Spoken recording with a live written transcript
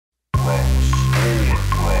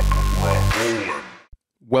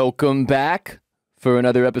Welcome back for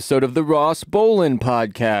another episode of the Ross Bolen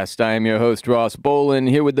podcast. I am your host, Ross Bolen,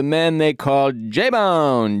 here with the man they call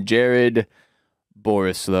J-Bone, Jared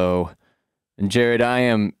Borislow. And Jared, I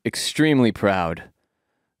am extremely proud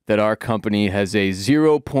that our company has a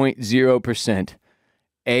 0.0%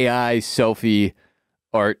 AI selfie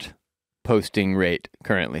art posting rate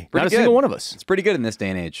currently. Not a single one of us. It's pretty good in this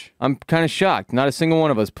day and age. I'm kind of shocked. Not a single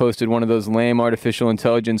one of us posted one of those lame artificial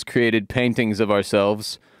intelligence created paintings of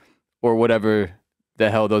ourselves or whatever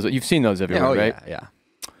the hell those are. You've seen those everywhere, right? Yeah.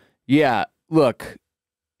 Yeah, look,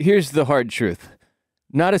 here's the hard truth.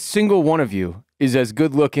 Not a single one of you is as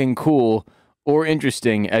good looking, cool, or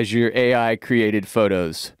interesting as your AI created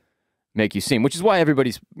photos make you seem, which is why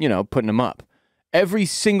everybody's, putting them up. Every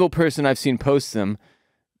single person I've seen post them,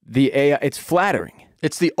 the AI, it's flattering.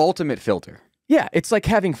 It's the ultimate filter. Yeah, it's like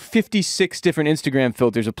having 56 different Instagram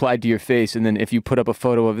filters applied to your face, and then if you put up a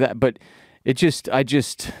photo of that, but it just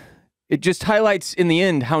highlights in the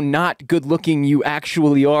end how not good looking you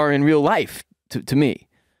actually are in real life to me.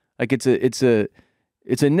 Like it's a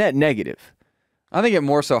net negative. I think it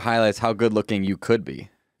more so highlights how good looking you could be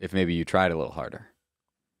if maybe you tried a little harder.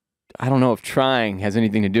 I don't know if trying has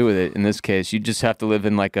anything to do with it in this case. You just have to live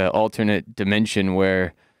in like an alternate dimension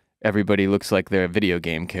where everybody looks like they're a video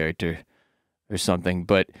game character or something.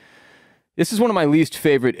 But this is one of my least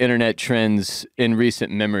favorite internet trends in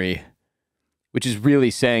recent memory, which is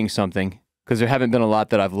really saying something because there haven't been a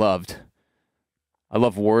lot that I've loved. I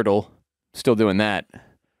love Wordle, still doing that,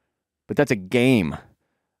 but that's a game.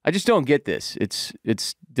 I just don't get this. It's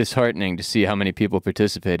disheartening to see how many people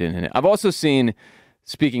participate in it. I've also seen,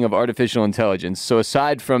 speaking of artificial intelligence, so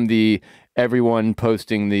aside from the everyone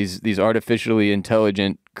posting these artificially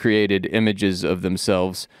intelligent created images of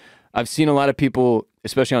themselves, I've seen a lot of people,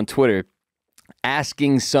 especially on Twitter,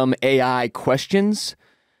 asking some AI questions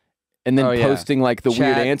and then posting like the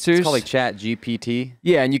weird answers. It's called like Chat GPT.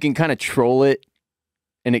 Yeah, and you can kind of troll it,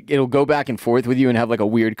 and it'll go back and forth with you and have like a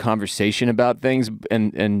weird conversation about things.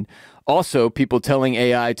 And also people telling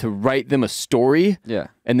AI to write them a story,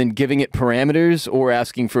 and then giving it parameters or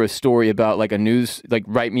asking for a story about like a news, like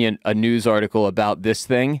write me a news article about this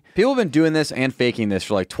thing. People have been doing this and faking this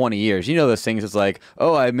for like 20 years. You know those things, it's like,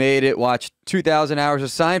 oh, I made it watch 2,000 hours of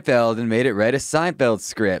Seinfeld and made it write a Seinfeld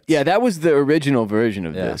script. Yeah, that was the original version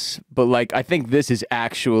of this. But like, I think this is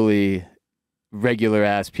actually regular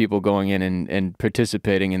ass people going in and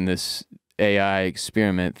participating in this AI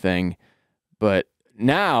experiment thing. But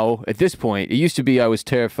now, at this point, it used to be I was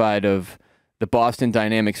terrified of the Boston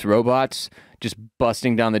Dynamics robots just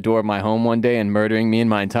busting down the door of my home one day and murdering me and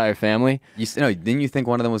my entire family. Didn't you think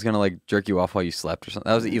one of them was going to like jerk you off while you slept or something?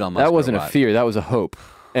 That was the Elon Musk That wasn't robot. a fear, that was a hope.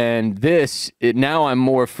 And now I'm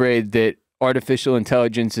more afraid that artificial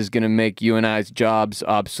intelligence is going to make you and I's jobs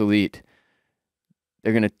obsolete.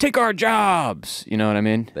 They're going to take our jobs. You know what I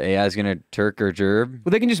mean? The AI is going to Turk or Jerb. Well,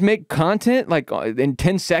 they can just make content. Like in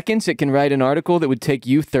 10 seconds, it can write an article that would take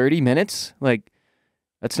you 30 minutes. Like,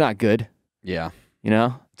 that's not good. Yeah. You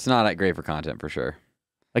know? It's not that great for content for sure.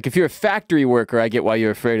 Like if you're a factory worker, I get why you're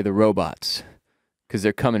afraid of the robots. Because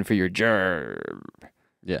they're coming for your gerb.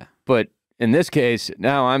 Yeah. But in this case,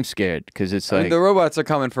 now I'm scared because it's like... the robots are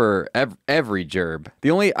coming for every gerb.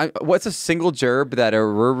 What's a single gerb that a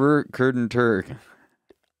rubber curtain Turk...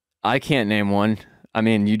 I can't name one. I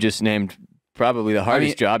mean, you just named probably the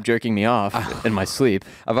hardest job, jerking me off in my sleep.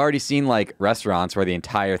 I've already seen like restaurants where the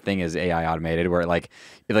entire thing is AI automated, where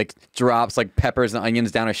it drops like peppers and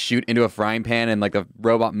onions down a chute into a frying pan, and like the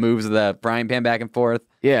robot moves the frying pan back and forth.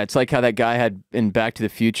 Yeah, it's like how that guy had in Back to the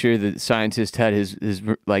Future, the scientist had his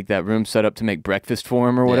like that room set up to make breakfast for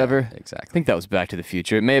him or whatever. Yeah, exactly. I think that was Back to the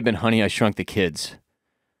Future. It may have been Honey, I Shrunk the Kids.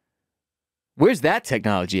 Where's that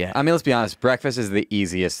technology at? I mean, let's be honest. Breakfast is the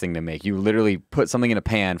easiest thing to make. You literally put something in a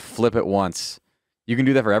pan, flip it once. You can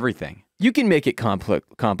do that for everything. You can make it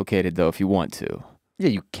complicated, though, if you want to. Yeah,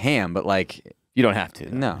 you can, but like... You don't have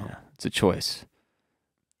to. No. Yeah, it's a choice.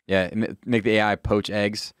 Yeah, make the AI poach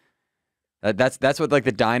eggs. That's what like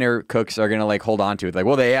the diner cooks are going to like hold on to. It's like,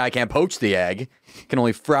 well, the AI can't poach the egg. It can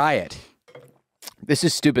only fry it. This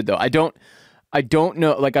is stupid, though. I don't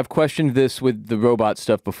know, like I've questioned this with the robot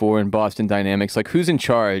stuff before in Boston Dynamics, like who's in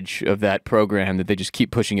charge of that program that they just keep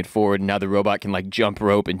pushing it forward and now the robot can like jump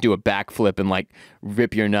rope and do a backflip and like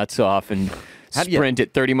rip your nuts off and sprint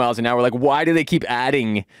at 30 miles an hour. Like why do they keep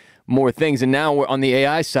adding more things? And now we're on the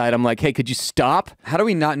AI side, I'm like, hey, could you stop? How do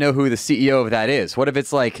we not know who the CEO of that is? What if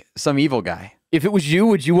it's like some evil guy? If it was you,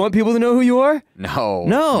 would you want people to know who you are? No.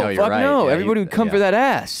 No, you're fuck right. no. Yeah, Everybody would come for that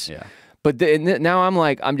ass. Yeah. But now I'm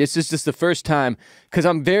like, this is just the first time, because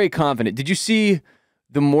I'm very confident. Did you see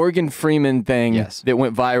the Morgan Freeman thing that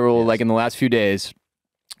went viral like in the last few days?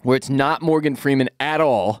 where it's not Morgan Freeman at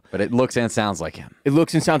all. But it looks and sounds like him. It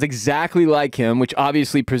looks and sounds exactly like him, which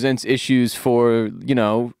obviously presents issues for,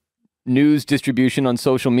 news distribution on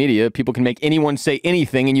social media. People can make anyone say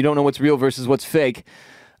anything, and you don't know what's real versus what's fake.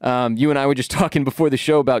 You and I were just talking before the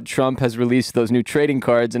show about Trump has released those new trading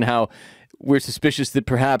cards and how we're suspicious that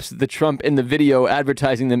perhaps the Trump in the video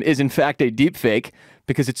advertising them is in fact a deep fake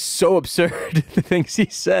because it's so absurd, the things he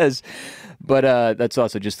says. But that's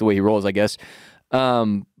also just the way he rolls, I guess.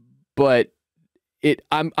 But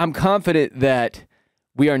I'm confident that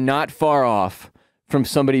we are not far off from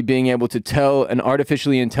somebody being able to tell an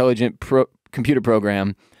artificially intelligent computer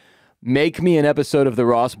program, make me an episode of the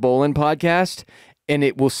Ross Bolen podcast, and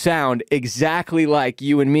it will sound exactly like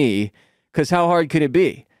you and me, because how hard could it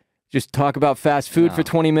be? Just talk about fast food for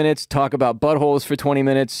 20 minutes, talk about buttholes for 20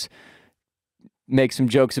 minutes, make some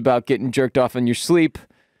jokes about getting jerked off in your sleep.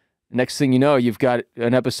 Next thing you know, you've got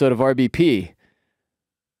an episode of RBP,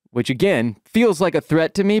 which again feels like a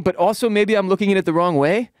threat to me, but also maybe I'm looking at it the wrong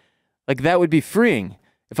way. Like that would be freeing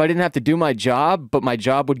if I didn't have to do my job, but my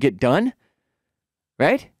job would get done,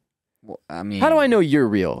 right? Well, I mean, how do I know you're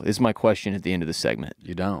real is my question at the end of the segment.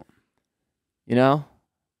 You don't.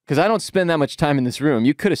 Because I don't spend that much time in this room.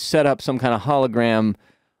 You could have set up some kind of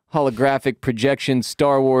holographic projection,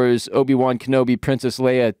 Star Wars, Obi-Wan Kenobi, Princess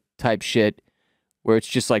Leia type shit, where it's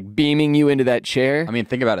just like beaming you into that chair. I mean,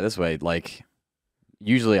 think about it this way. Like,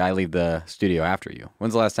 usually I leave the studio after you.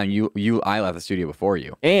 When's the last time I left the studio before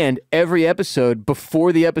you? And every episode,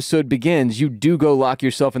 before the episode begins, you do go lock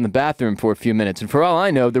yourself in the bathroom for a few minutes. And for all I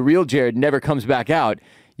know, the real Jared never comes back out.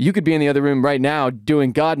 You could be in the other room right now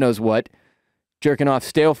doing God knows what, jerking off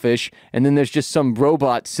stale fish, and then there's just some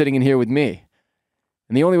robot sitting in here with me.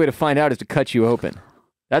 And the only way to find out is to cut you open.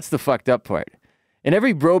 That's the fucked up part. In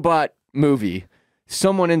every robot movie,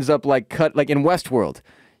 someone ends up like in Westworld.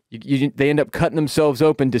 They end up cutting themselves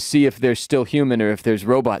open to see if they're still human or if there's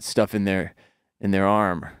robot stuff in their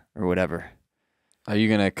arm or whatever. Are you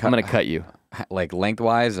gonna cut? I'm gonna cut you. Like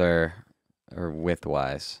lengthwise or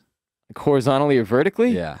widthwise? Like horizontally or vertically?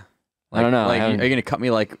 Yeah. I don't know. Like, are you gonna cut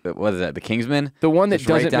me like what is that? The Kingsman? The one that Just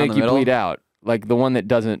right doesn't down make the you middle? bleed out. Like the one that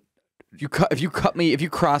doesn't. If you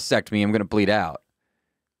cross sect me, I'm gonna bleed out.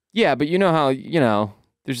 Yeah, but you know how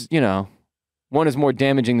there's one is more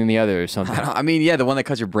damaging than the other or something. I mean, yeah, the one that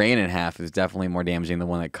cuts your brain in half is definitely more damaging than the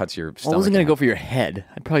one that cuts your stomach. I wasn't gonna go for your head.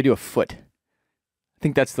 I'd probably do a foot. I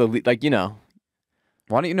think that's the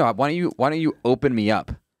Why don't you open me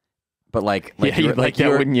up? But like yeah, you'd like that,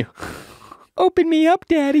 wouldn't you? Open me up,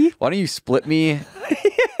 Daddy. Why don't you split me?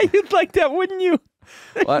 Yeah, you'd like that, wouldn't you?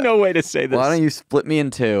 There's no way to say this. Why don't you split me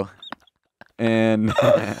in two? And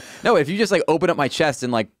no, if you just like open up my chest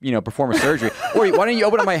and like perform a surgery, or why don't you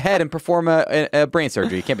open up my head and perform a brain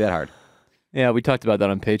surgery? It can't be that hard. Yeah, we talked about that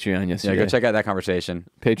on Patreon yesterday. Yeah, go check out that conversation.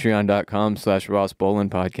 Patreon.com/Ross Bolen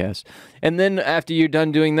podcast. And then after you're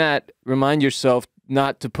done doing that, remind yourself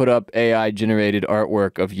not to put up AI-generated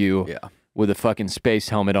artwork of you with a fucking space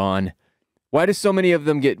helmet on. Why do so many of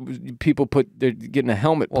them they're getting a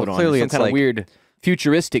helmet put on? Clearly Some it's kind of like weird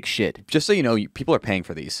futuristic shit. Just so you know, people are paying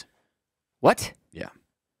for these. What? Yeah.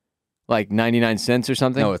 Like 99 cents or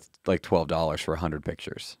something? No, it's like $12 for 100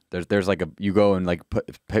 pictures. There's like you go and like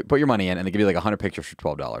put your money in, and they give you like 100 pictures for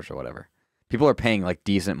 $12 or whatever. People are paying like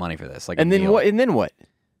decent money for this. Like, and then what? And then what?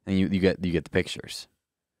 And you get the pictures.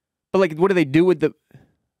 But like, what do they do with the?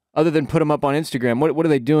 Other than put them up on Instagram, what are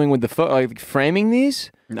they doing with the like framing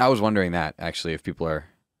these? I was wondering that actually, if people are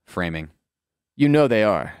framing. They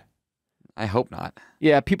are. I hope not.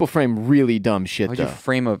 Yeah, people frame really dumb shit. Why would you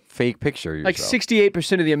frame a fake picture of yourself? Like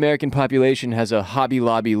 68% of the American population has a Hobby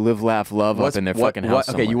Lobby Live Laugh Love up in their fucking house.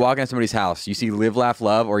 Okay, you walk into somebody's house, you see Live Laugh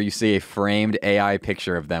Love, or you see a framed AI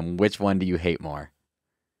picture of them. Which one do you hate more?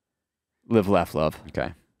 Live Laugh Love.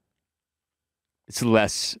 Okay. It's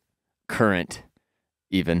less current,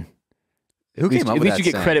 even. Who came up with that? At least you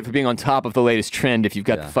get saying? credit for being on top of the latest trend if you've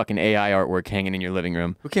got the fucking AI artwork hanging in your living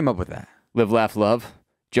room. Who came up with that? Live Laugh Love.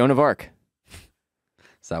 Joan of Arc.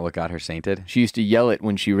 Is that what got her sainted? She used to yell it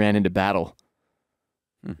when she ran into battle.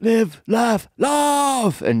 Live, laugh,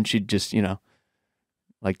 love! And she'd just,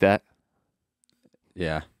 like that.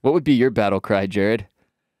 Yeah. What would be your battle cry, Jared?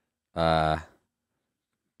 Baba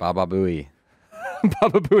Booey.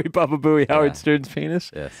 Baba Booey, Howard Stern's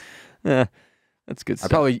penis? Yes. Yeah, that's good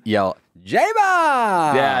stuff. I'd probably yell,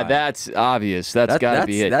 J-Bob! Yeah, that's obvious. That's got to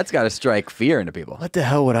be it. That's got to strike fear into people. What the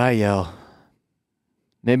hell would I yell?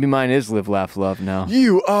 Maybe mine is Live, Laugh, Love now.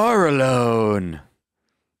 You are alone.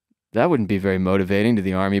 That wouldn't be very motivating to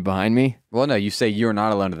the army behind me. Well, no, you say you're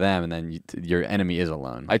not alone to them, and then your enemy is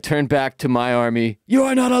alone. I turn back to my army, you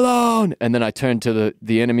are not alone! And then I turn to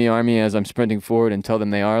the enemy army as I'm sprinting forward and tell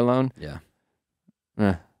them they are alone. Yeah.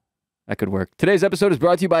 That could work. Today's episode is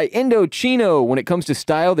brought to you by Indochino. When it comes to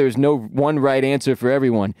style, there's no one right answer for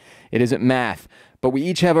everyone. It isn't math. But we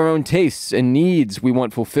each have our own tastes and needs we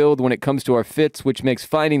want fulfilled when it comes to our fits, which makes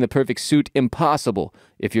finding the perfect suit impossible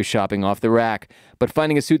if you're shopping off the rack. But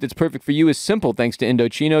finding a suit that's perfect for you is simple thanks to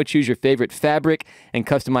Indochino. Choose your favorite fabric and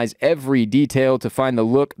customize every detail to find the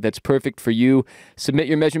look that's perfect for you. Submit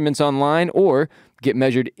your measurements online or get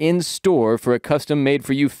measured in store for a custom made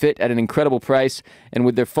for you fit at an incredible price. And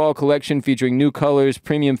with their fall collection featuring new colors,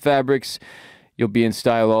 premium fabrics, you'll be in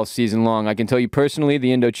style all season long. I can tell you personally,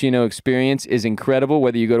 the Indochino experience is incredible,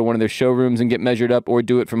 whether you go to one of their showrooms and get measured up or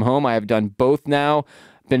do it from home. I have done both now.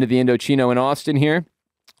 Been to the Indochino in Austin here.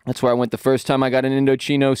 That's where I went the first time I got an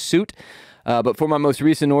Indochino suit. But for my most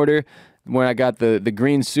recent order, when I got the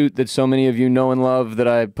green suit that so many of you know and love that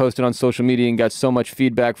I posted on social media and got so much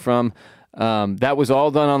feedback from, that was all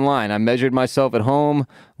done online. I measured myself at home.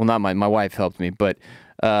 Well, not my wife helped me, but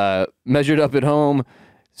measured up at home,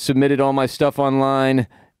 submitted all my stuff online,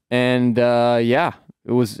 and yeah,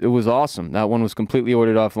 it was awesome. That one was completely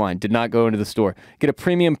ordered offline. Did not go into the store. Get a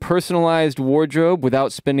premium personalized wardrobe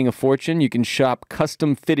without spending a fortune. You can shop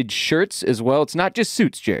custom fitted shirts as well. It's not just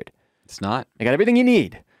suits, Jared. It's not. They got everything you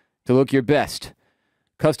need to look your best.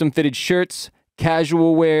 Custom fitted shirts,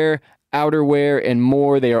 casual wear, outerwear, and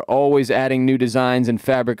more. They are always adding new designs and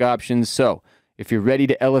fabric options. So if you're ready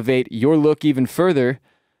to elevate your look even further,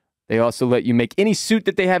 they also let you make any suit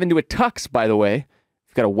that they have into a tux, by the way. If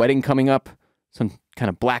you've got a wedding coming up, some kind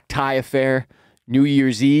of black tie affair, New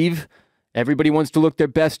Year's Eve. Everybody wants to look their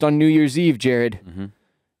best on New Year's Eve, Jared. Mm-hmm.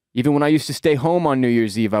 Even when I used to stay home on New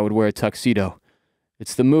Year's Eve, I would wear a tuxedo.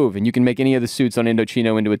 It's the move, and you can make any of the suits on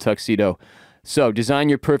Indochino into a tuxedo. So design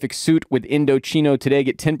your perfect suit with Indochino today.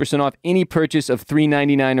 Get 10% off any purchase of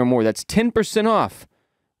 $3.99 or more. That's 10% off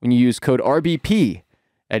when you use code RBP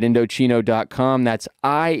at Indochino.com. That's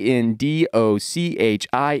INDOCHINO,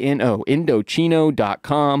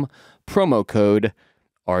 Indochino.com, promo code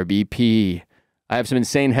RBP. I have some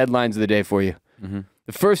insane headlines of the day for you. Mm-hmm.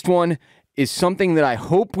 The first one is something that I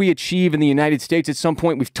hope we achieve in the United States at some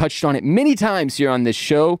point. We've touched on it many times here on this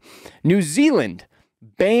show. New Zealand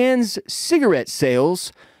bans cigarette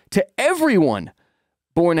sales to everyone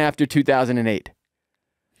born after 2008.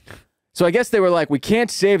 So I guess they were like, we can't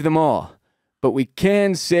save them all, but we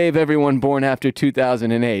can save everyone born after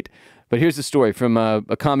 2008. But here's the story from a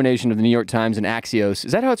combination of the New York Times and Axios.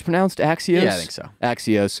 Is that how it's pronounced? Axios? Yeah, I think so.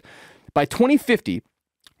 Axios. By 2050,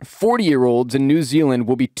 40-year-olds in New Zealand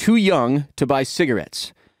will be too young to buy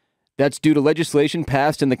cigarettes. That's due to legislation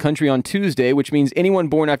passed in the country on Tuesday, which means anyone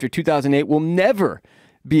born after 2008 will never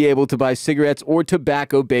be able to buy cigarettes or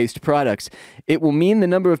tobacco-based products. It will mean the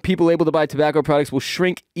number of people able to buy tobacco products will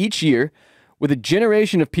shrink each year, with a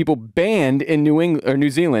generation of people banned in New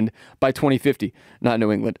Zealand by 2050, not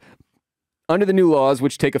New England. Under the new laws,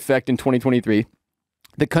 which take effect in 2023,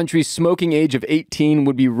 the country's smoking age of 18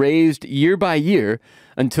 would be raised year by year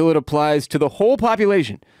until it applies to the whole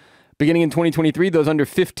population. Beginning in 2023, those under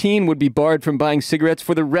 15 would be barred from buying cigarettes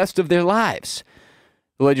for the rest of their lives.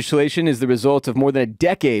 The legislation is the result of more than a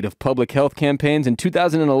decade of public health campaigns. In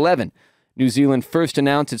 2011, New Zealand first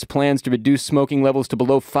announced its plans to reduce smoking levels to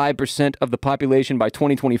below 5% of the population by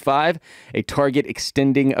 2025, a target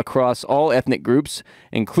extending across all ethnic groups,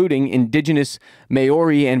 including Indigenous,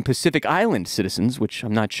 Maori, and Pacific Island citizens, which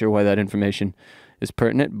I'm not sure why that information is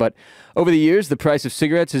pertinent. But over the years, the price of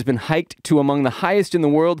cigarettes has been hiked to among the highest in the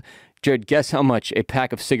world. Jared, guess how much a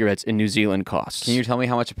pack of cigarettes in New Zealand costs? Can you tell me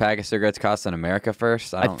how much a pack of cigarettes costs in America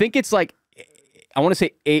first? I think it's like, I want to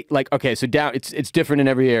say okay, so down, it's different in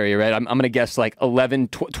every area, right? I'm going to guess like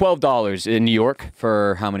 $12 in New York.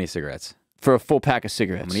 For how many cigarettes? For a full pack of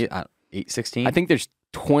cigarettes. How many? 16? I think there's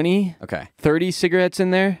 20, okay, 30 cigarettes in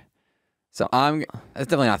there. So that's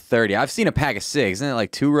definitely not 30. I've seen a pack of cigs. Isn't it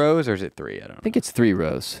like 2 rows or is it 3? I don't know. I think it's 3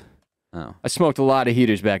 rows. Oh. I smoked a lot of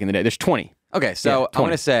heaters back in the day. There's 20. Okay, so Yeah, I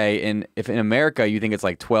want to say if in America you think it's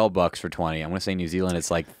like $12 for 20, I want to say New Zealand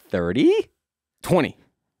it's like 30? 20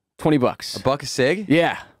 bucks. A buck a cig?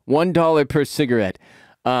 Yeah, $1 per cigarette.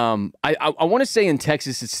 I want to say in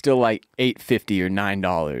Texas it's still like $8.50 or $9.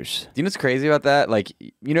 Do you know what's crazy about that? Like,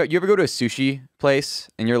 you know, you ever go to a sushi place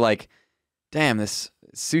and you're like, damn, this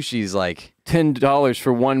sushi's like $10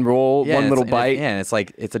 for one roll, one little bite. And it's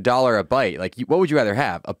like, it's $1 a bite. Like, what would you rather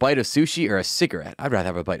have? A bite of sushi or a cigarette? I'd rather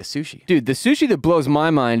have a bite of sushi. Dude, the sushi that blows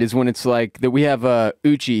my mind is when it's like, that we have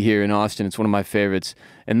Uchi here in Austin. It's one of my favorites.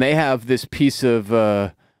 And they have this piece of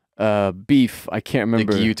beef. I can't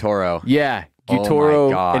remember. The Gyu Toro. Yeah, Gyu Oh Toro.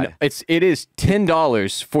 my God. And it is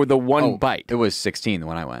 $10 for the one bite. It was 16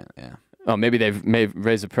 when I went. Yeah. Oh, maybe they've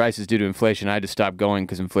raised the prices due to inflation. I had to stop going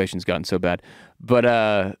because inflation's gotten so bad.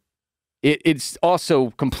 But it's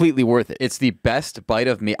also completely worth it. It's the best bite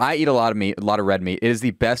of meat. I eat a lot of meat, a lot of red meat. It is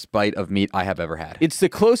the best bite of meat I have ever had. It's the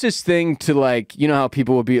closest thing to, like, you know how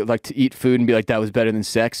people will be like to eat food and be like, that was better than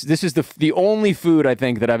sex. This is the only food I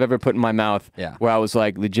think that I've ever put in my mouth where I was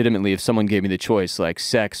like, legitimately, if someone gave me the choice, like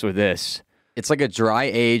sex or this. It's like a dry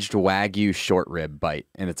aged Wagyu short rib bite,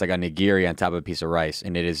 and it's like a nigiri on top of a piece of rice,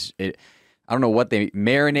 and I don't know what they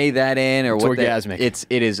marinate that in or it's what. Orgasmic.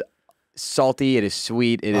 It is salty. It is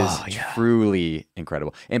sweet. It is truly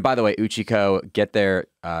incredible. And by the way, Uchiko, get their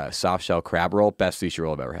soft shell crab roll, best sushi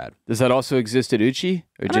roll I've ever had. Does that also exist at Uchi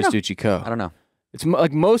or just Uchiko? I don't know. It's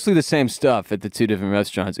like mostly the same stuff at the two different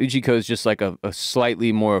restaurants. Uchiko is just like a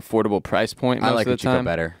slightly more affordable price point most I like of the Uchiko time.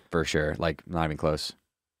 better for sure. Like not even close.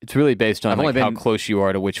 It's really based on I've how close you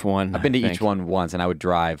are to which one. I've been to each one once, and I would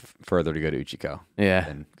drive further to go to Uchiko. Yeah.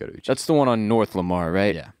 Than go to Uchiko. That's the one on North Lamar,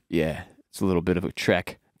 right? Yeah. Yeah. It's a little bit of a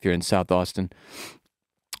trek if you're in South Austin.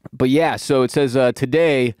 But yeah, so it says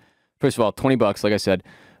today, first of all, $20, like I said.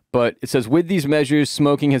 But it says with these measures,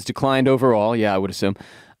 smoking has declined overall. Yeah, I would assume.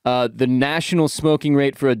 The national smoking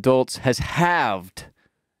rate for adults has halved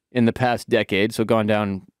in the past decade, so gone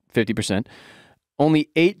down 50%. Only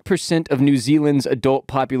 8% of New Zealand's adult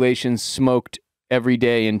population smoked every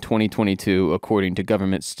day in 2022, according to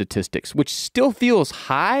government statistics, which still feels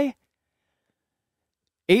high.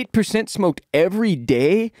 8% smoked every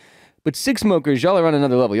day, but cig smokers, y'all are on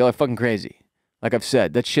another level. Y'all are fucking crazy. Like I've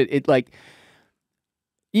said, that shit, it like,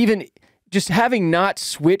 even just having not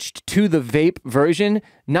switched to the vape version,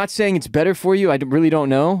 not saying it's better for you, I really don't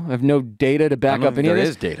know. I have no data to back up any of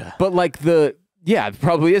this. There is data. But like yeah, it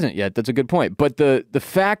probably isn't yet. That's a good point. But the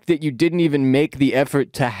fact that you didn't even make the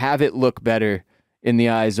effort to have it look better in the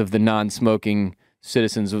eyes of the non-smoking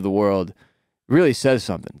citizens of the world really says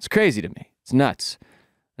something. It's crazy to me. It's nuts.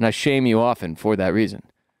 And I shame you often for that reason.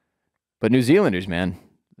 But New Zealanders, man,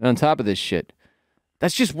 they're on top of this shit.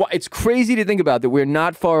 That's just why it's crazy to think about that we're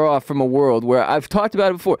not far off from a world where I've talked about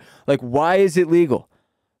it before. Like, why is it legal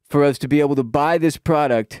for us to be able to buy this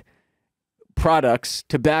products,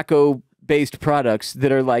 tobacco-based products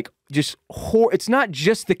that are like just it's not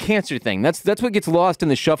just the cancer thing. That's what gets lost in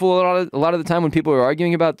the shuffle a lot of the time when people are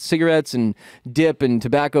arguing about cigarettes and dip and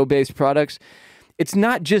tobacco-based products. It's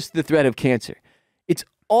not just the threat of cancer. It's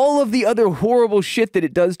all of the other horrible shit that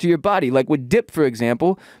it does to your body. Like with dip, for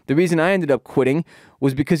example, the reason I ended up quitting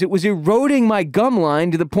was because it was eroding my gum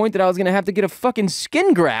line to the point that I was going to have to get a fucking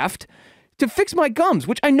skin graft to fix my gums,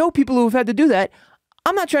 which I know people who have had to do that.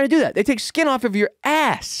 I'm not trying to do that. They take skin off of your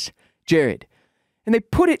ass, Jared, and they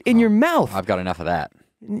put it in your mouth. I've got enough of that.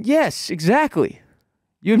 Yes, exactly.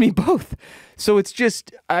 You and me both. So it's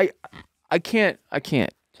just, I can't. I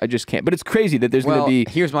just can't. But it's crazy that there's going to be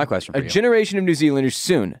here's my question for a you. generation of New Zealanders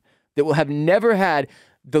soon that will have never had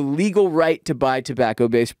the legal right to buy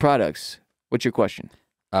tobacco-based products. What's your question?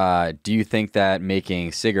 Do you think that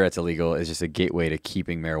making cigarettes illegal is just a gateway to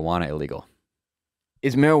keeping marijuana illegal?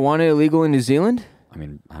 Is marijuana illegal in New Zealand? I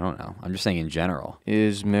mean, I don't know. I'm just saying in general.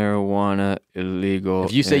 Is marijuana illegal?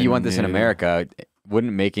 If you say you want this in America,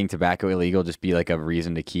 wouldn't making tobacco illegal just be like a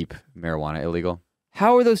reason to keep marijuana illegal?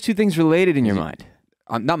 How are those two things related in your mind?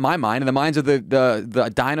 Not my mind, in the minds of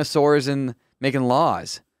the dinosaurs and making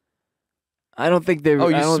laws. I don't think they're. Oh,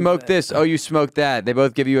 you smoke this. Oh, you smoke that. They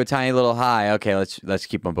both give you a tiny little high. Okay, let's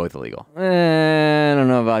keep them both illegal. I don't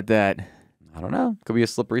know about that. I don't know. Could be a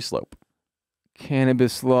slippery slope.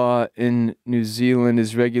 Cannabis law in New Zealand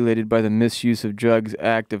is regulated by the Misuse of Drugs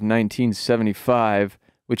Act of 1975,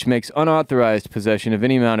 which makes unauthorized possession of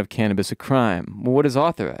any amount of cannabis a crime. Well, what is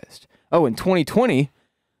authorized? Oh, in 2020,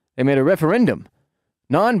 they made a referendum.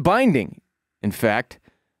 Non-binding. In fact,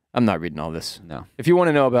 I'm not reading all this. No. If you want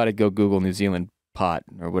to know about it, go Google New Zealand pot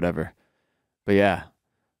or whatever. But yeah,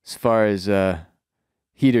 as far as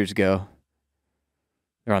heaters go,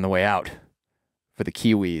 they're on the way out for the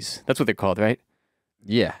Kiwis. That's what they're called, right?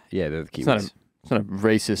 Yeah, they're the Kiwis. It's not a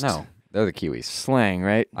racist No, they're the Kiwis. slang,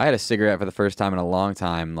 right? I had a cigarette for the first time in a long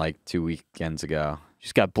time, like 2 weekends ago.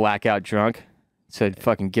 Just got blackout drunk. Said,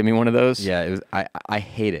 fucking give me one of those. Yeah, it was. I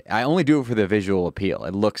hate it. I only do it for the visual appeal.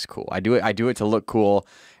 It looks cool. I do it to look cool,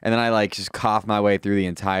 and then I like just cough my way through the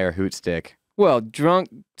entire hoot stick. Well, drunk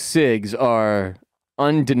cigs are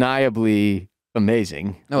undeniably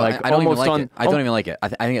amazing. No, like, I don't even almost like it. I don't even like it. I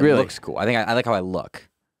think it Really? looks cool. I like how I look.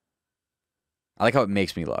 I like how it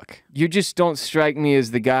makes me look. You just don't strike me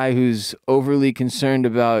as the guy who's overly concerned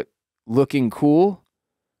about looking cool.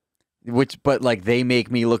 But like they make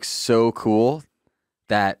me look so cool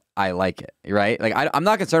that I like it, right? Like I'm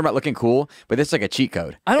not concerned about looking cool, but this is like a cheat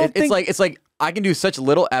code. I don't think it's like I can do such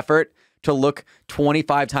little effort to look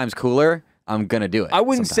 25 times cooler. I'm gonna do it. I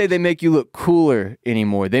wouldn't say they make you look cooler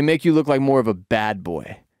anymore. They make you look like more of a bad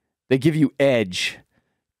boy. They give you edge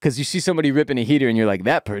because you see somebody ripping a heater and you're like,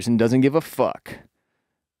 that person doesn't give a fuck.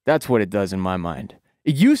 That's what it does in my mind.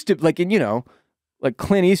 It used to, like, like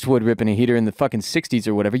Clint Eastwood ripping a heater in the fucking 60s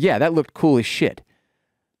or whatever. Yeah, that looked cool as shit.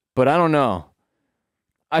 But I don't know.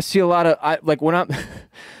 I see a lot of, when I'm,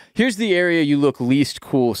 here's the area you look least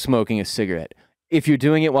cool smoking a cigarette. If you're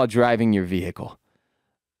doing it while driving your vehicle.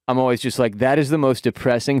 I'm always just like, that is the most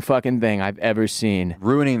depressing fucking thing I've ever seen.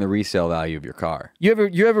 Ruining the resale value of your car.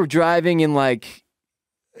 You ever driving in like,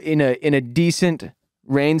 in a decent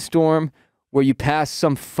rainstorm where you pass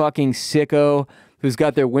some fucking sicko who's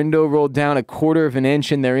got their window rolled down a quarter of an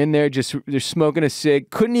inch and they're in there they're smoking a cig,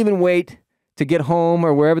 couldn't even wait to get home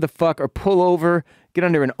or wherever the fuck, or pull over, get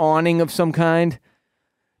under an awning of some kind.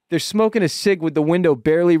 They're smoking a cig with the window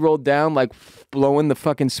barely rolled down, like blowing the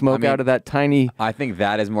fucking smoke out of that tiny... I think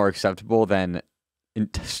that is more acceptable than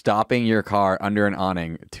stopping your car under an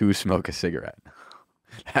awning to smoke a cigarette.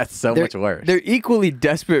 That's so much worse. They're equally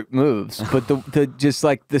desperate moves, but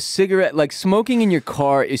the cigarette, like smoking in your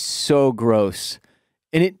car is so gross.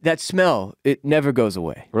 And that smell, it never goes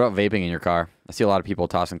away. What about vaping in your car? I see a lot of people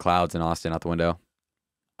tossing clouds in Austin out the window.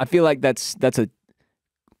 I feel like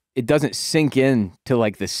it doesn't sink in to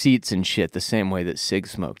like the seats and shit the same way that cig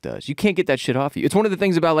smoke does. You can't get that shit off you. It's one of the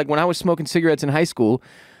things about like when I was smoking cigarettes in high school,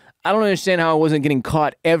 I don't understand how I wasn't getting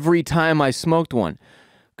caught every time I smoked one.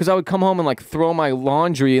 Because I would come home and like throw my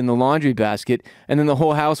laundry in the laundry basket and then the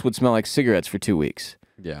whole house would smell like cigarettes for 2 weeks.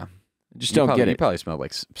 Yeah. Just don't get it. You probably smelled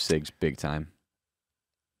like cigs big time.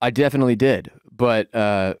 I definitely did. But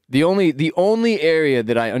the only area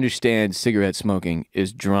that I understand cigarette smoking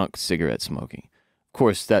is drunk cigarette smoking. Of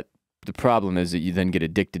course, the problem is that you then get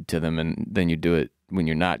addicted to them and then you do it when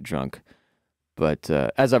you're not drunk. But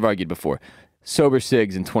as I've argued before, sober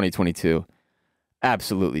cigs in 2022,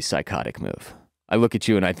 absolutely psychotic move. I look at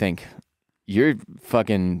you and I think, you're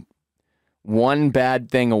fucking one bad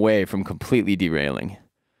thing away from completely derailing.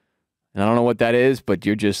 And I don't know what that is, but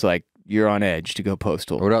you're just like, you're on edge to go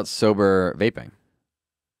postal. What about sober vaping?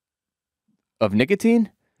 Of nicotine?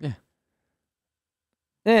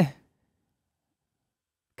 Yeah.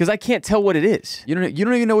 Because I can't tell what it is. You don't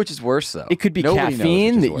even know which is worse, though. It could be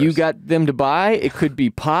caffeine that you got them to buy. It could be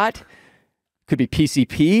pot. It could be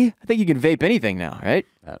PCP. I think you can vape anything now, right?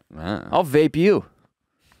 I'll vape you.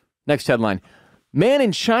 Next headline. Man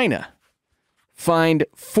in China fined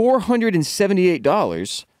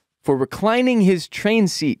 $478 for reclining his train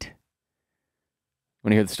seat.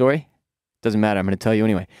 Want to hear the story? Doesn't matter. I'm going to tell you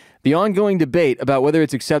anyway. The ongoing debate about whether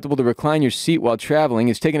it's acceptable to recline your seat while traveling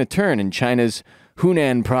has taken a turn in China's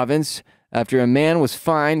Hunan province after a man was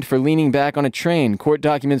fined for leaning back on a train. Court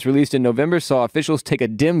documents released in November saw officials take a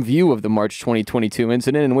dim view of the March 2022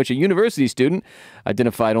 incident in which a university student,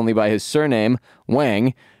 identified only by his surname,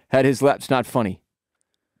 Wang, had his laptop... It's not funny.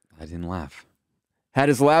 I didn't laugh. Had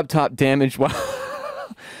his laptop damaged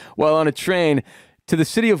while on a train to the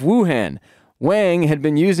city of Wuhan. Wang had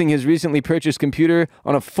been using his recently purchased computer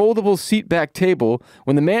on a foldable seat-back table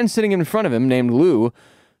when the man sitting in front of him, named Liu,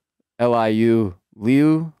 L-I-U,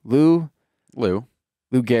 Liu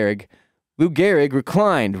Gehrig,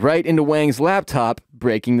 reclined right into Wang's laptop,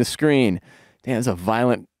 breaking the screen. Damn, that's a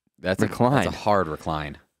violent recline. That's a hard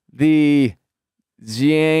recline. The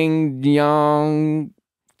Zhejiang,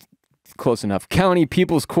 close enough, County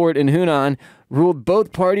People's Court in Hunan ruled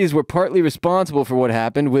both parties were partly responsible for what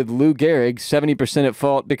happened, with Liu Gehrig 70% at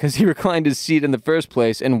fault because he reclined his seat in the first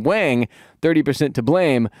place, and Wang 30% to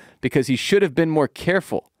blame because he should have been more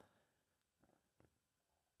careful.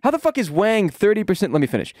 How the fuck is Wang 30%? Let me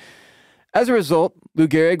finish. As a result, Liu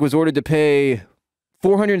Gehrig was ordered to pay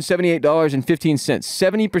 $478.15,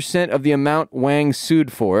 70% of the amount Wang sued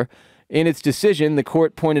for. In its decision, the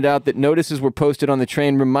court pointed out that notices were posted on the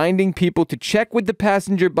train reminding people to check with the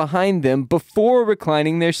passenger behind them before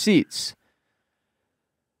reclining their seats.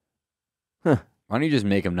 Why don't you just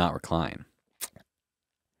make them not recline?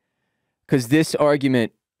 Because this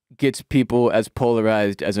argument gets people as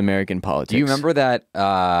polarized as American politics. Do you remember that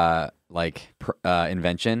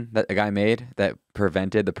invention that a guy made that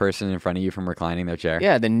prevented the person in front of you from reclining their chair?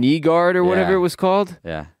 Yeah, the knee guard or whatever it was called.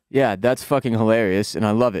 Yeah. Yeah, that's fucking hilarious, and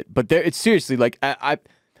I love it. But it's seriously like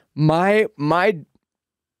my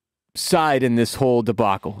side in this whole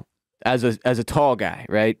debacle as a tall guy,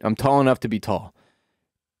 right? I'm tall enough to be tall.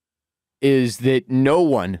 Is that no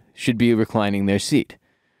one should be reclining their seat,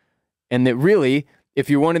 and that really if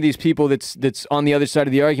you're one of these people that's on the other side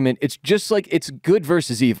of the argument, it's just like it's good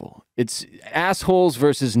versus evil. It's assholes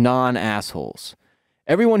versus non-assholes.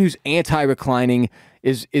 Everyone who's anti-reclining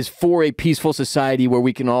is for a peaceful society where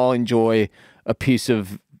we can all enjoy a piece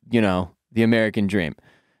of, the American dream.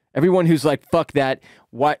 Everyone who's like, fuck that.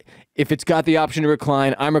 What if it's got the option to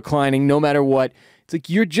recline? I'm reclining no matter what. It's like,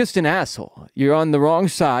 you're just an asshole. You're on the wrong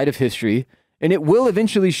side of history, and it will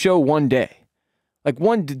eventually show one day. Like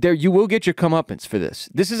you will get your comeuppance for this.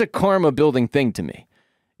 This is a karma building thing to me.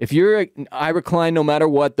 If I recline no matter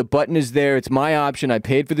what, the button is there, it's my option, I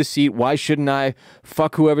paid for the seat, why shouldn't I?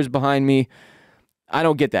 Fuck whoever's behind me. I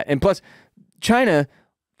don't get that. And plus, China,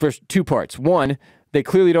 for two parts. One, they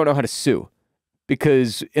clearly don't know how to sue.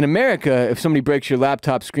 Because in America, if somebody breaks your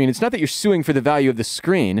laptop screen, it's not that you're suing for the value of the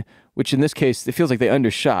screen, which in this case, it feels like they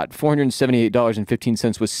undershot.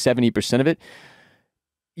 $478.15 was 70% of it.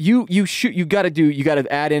 You got to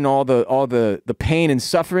add in all the pain and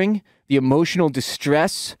suffering, the emotional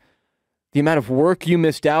distress, the amount of work you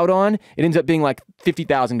missed out on. It ends up being like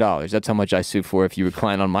 $50,000. That's how much I sue for if you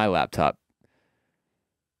recline on my laptop.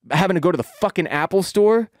 Having to go to the fucking Apple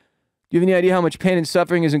store. Do you have any idea how much pain and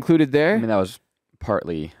suffering is included there? I mean, that was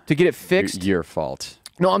partly to get it fixed. Your fault.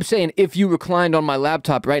 No, I'm saying if you reclined on my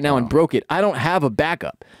laptop right now and broke it, I don't have a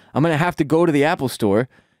backup. I'm gonna have to go to the Apple store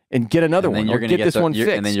and get another one, or get this one fixed.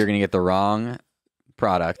 And then you're going to get the wrong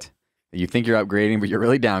product. You think you're upgrading, but you're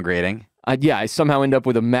really downgrading. I somehow end up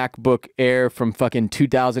with a MacBook Air from fucking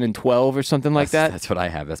 2012 or something like that. That's what I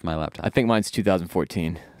have. That's my laptop. I think mine's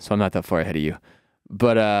 2014, so I'm not that far ahead of you.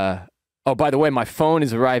 But, oh, by the way, my phone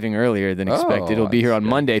is arriving earlier than expected. It'll be here on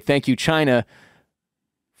Monday. Thank you, China,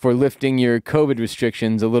 for lifting your COVID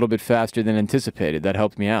restrictions a little bit faster than anticipated. That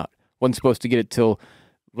helped me out. Wasn't supposed to get it till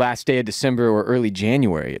last day of December or early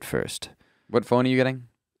January at first. What phone are you getting?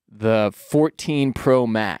 The 14 Pro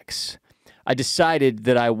Max. I decided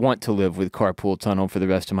that I want to live with carpool tunnel for the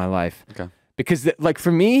rest of my life. Okay. Because,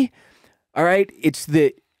 for me, all right, it's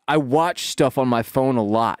that I watch stuff on my phone a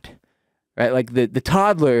lot, right? Like the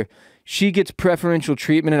toddler, she gets preferential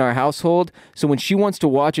treatment in our household. So when she wants to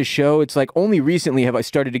watch a show, it's like only recently have I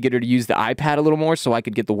started to get her to use the iPad a little more so I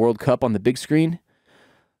could get the World Cup on the big screen.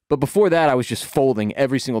 But before that, I was just folding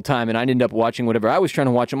every single time, and I'd end up watching whatever I was trying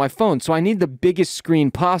to watch on my phone. So I need the biggest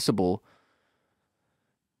screen possible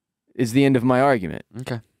is the end of my argument.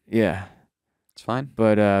 Okay. Yeah. It's fine.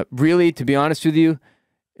 But really, to be honest with you,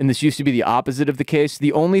 and this used to be the opposite of the case,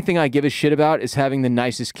 the only thing I give a shit about is having the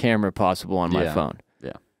nicest camera possible on my phone.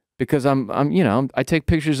 Yeah. Because I take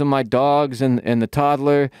pictures of my dogs and the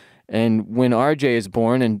toddler, and when RJ is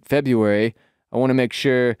born in February, I want to make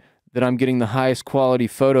sure that I'm getting the highest quality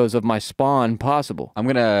photos of my spawn possible. I'm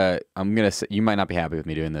gonna say, you might not be happy with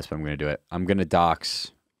me doing this, but I'm gonna do it. I'm gonna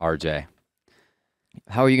dox RJ.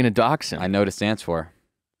 How are you gonna dox him? I know what it stands for.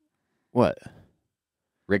 What?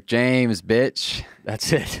 Rick James, bitch.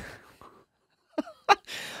 That's it.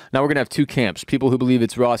 Now we're gonna have two camps: people who believe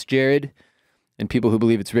it's Ross Jared, and people who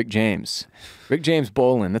believe it's Rick James. Rick James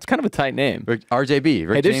Bolen. That's kind of a tight name. RJB.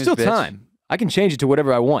 Rick hey, there's James, still bitch. time. I can change it to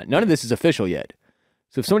whatever I want. None of this is official yet.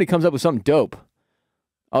 So if somebody comes up with something dope,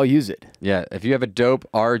 I'll use it. Yeah, if you have a dope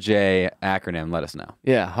RJ acronym, let us know.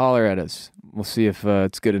 Yeah, holler at us. We'll see if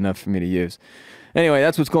it's good enough for me to use. Anyway,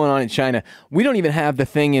 that's what's going on in China. We don't even have the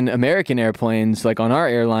thing in American airplanes, like on our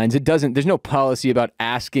airlines. There's no policy about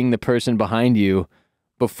asking the person behind you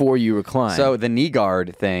before you recline. So the knee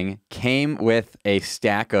guard thing came with a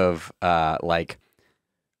stack of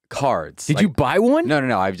cards. Did you buy one?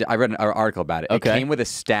 No. I read an article about it. Okay. It came with a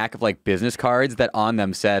stack of business cards that on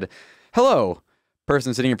them said, "Hello,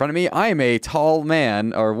 person sitting in front of me. I am a tall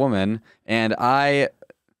man or woman, and I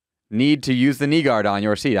need to use the knee guard on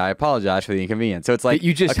your seat. I apologize for the inconvenience." So it's like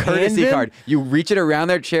you just a courtesy hand them? card. You reach it around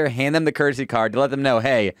their chair, hand them the courtesy card to let them know,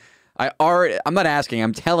 "Hey, I'm not asking.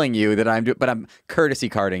 I'm telling you that but I'm courtesy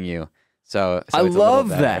carding you." So I love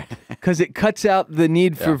that because it cuts out the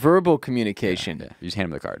need for verbal communication. Yeah. You just hand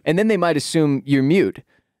them the card. And then they might assume you're mute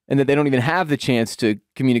and that they don't even have the chance to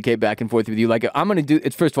communicate back and forth with you. Like, I'm going to do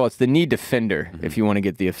it. First of all, it's the knee defender if you want to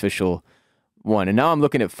get the official one. And now I'm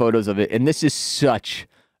looking at photos of it, and this is such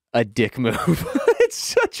a dick move. It's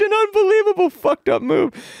such an unbelievable fucked up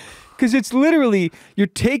move. Because it's literally, you're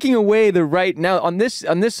taking away the right. Now, on this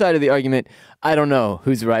side of the argument, I don't know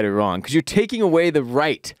who's right or wrong. Because you're taking away the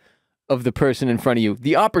right of the person in front of you,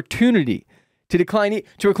 the opportunity to recline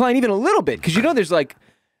even a little bit, because there's like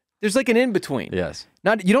an in between. Yes.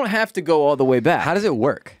 You don't have to go all the way back. How does it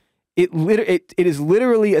work? It is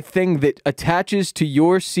literally a thing that attaches to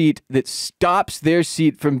your seat that stops their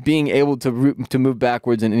seat from being able to move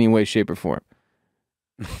backwards in any way, shape, or form.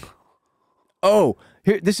 Oh,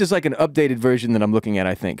 Here, this is like an updated version that I'm looking at,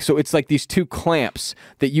 I think. So it's like these two clamps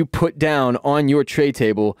that you put down on your tray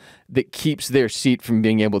table that keeps their seat from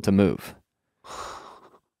being able to move.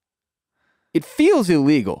 It feels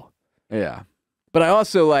illegal. Yeah. But I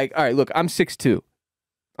also like, all right, look, I'm 6'2".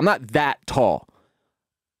 I'm not that tall.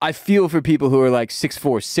 I feel for people who are like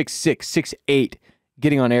 6'4", 6'6", 6'8",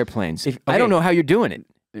 getting on airplanes. I don't know how you're doing it.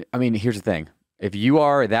 I mean, here's the thing. If you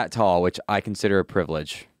are that tall, which I consider a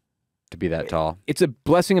privilege to be that tall. It's a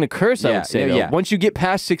blessing and a curse, I would say, though. Once you get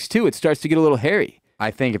past 6'2", it starts to get a little hairy.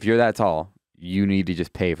 I think if you're that tall, you need to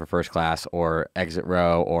just pay for first class or exit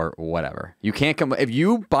row or whatever. You can't come if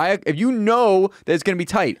you know that it's gonna be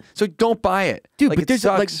tight, so don't buy it, dude. Like, but it there's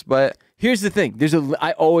sucks, but here's the thing.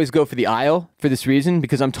 I always go for the aisle for this reason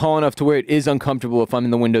because I'm tall enough to where it is uncomfortable if I'm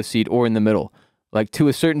in the window seat or in the middle. Like, to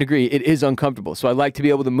a certain degree, it is uncomfortable. So I like to be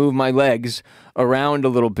able to move my legs around a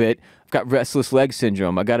little bit. I've got restless leg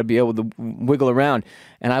syndrome. I got to be able to wiggle around.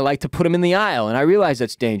 And I like to put them in the aisle. And I realize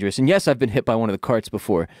that's dangerous. And yes, I've been hit by one of the carts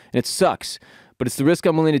before. And it sucks. But it's the risk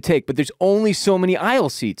I'm willing to take. But there's only so many aisle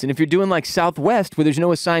seats. And if you're doing like Southwest where there's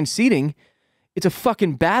no assigned seating, it's a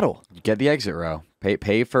fucking battle. Get the exit row. Pay for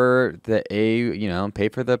pay for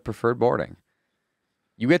the preferred boarding.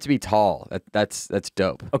 You get to be tall. That's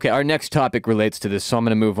dope. Okay, our next topic relates to this, so I'm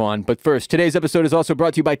going to move on. But first, today's episode is also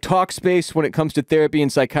brought to you by Talkspace. When it comes to therapy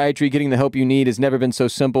and psychiatry, getting the help you need has never been so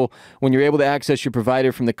simple. When you're able to access your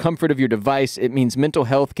provider from the comfort of your device, it means mental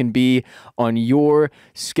health can be on your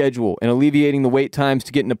schedule. And alleviating the wait times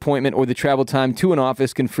to get an appointment or the travel time to an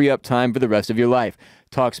office can free up time for the rest of your life.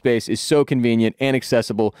 Talkspace is so convenient and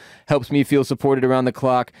accessible, helps me feel supported around the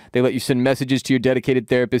clock. They let you send messages to your dedicated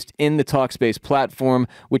therapist in the Talkspace platform,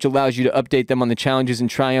 which allows you to update them on the challenges and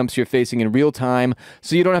triumphs you're facing in real time,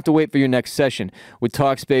 so you don't have to wait for your next session. With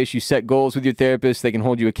Talkspace, you set goals with your therapist. They can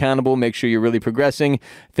hold you accountable, make sure you're really progressing.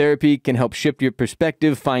 Therapy can help shift your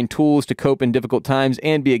perspective, find tools to cope in difficult times,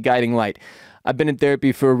 and be a guiding light. I've been in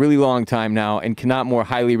therapy for a really long time now and cannot more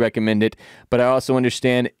highly recommend it, but I also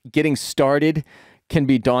understand getting started can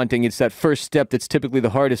be daunting. It's that first step that's typically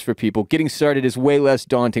the hardest for people. Getting started is way less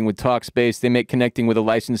daunting with Talkspace. They make connecting with a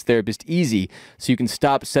licensed therapist easy, so you can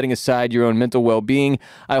stop setting aside your own mental well-being.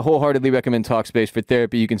 I wholeheartedly recommend Talkspace for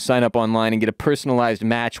therapy. You can sign up online and get a personalized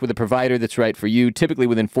match with a provider that's right for you, typically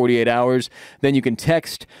within 48 hours. Then you can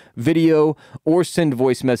text, video, or send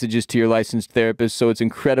voice messages to your licensed therapist, so it's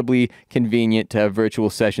incredibly convenient to have virtual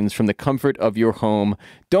sessions from the comfort of your home.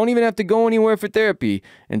 Don't even have to go anywhere for therapy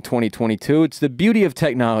in 2022. It's the beauty of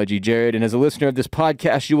technology, Jared, and as a listener of this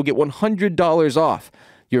podcast, you will get $100 off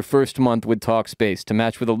your first month with Talkspace. To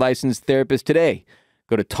match with a licensed therapist today,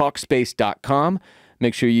 go to Talkspace.com.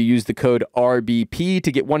 Make sure you use the code RBP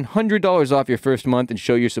to get $100 off your first month and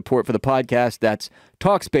show your support for the podcast. That's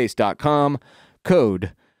Talkspace.com,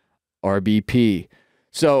 code RBP.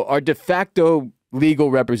 So our de facto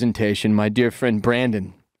legal representation, my dear friend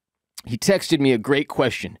Brandon, he texted me a great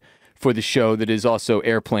question for the show that is also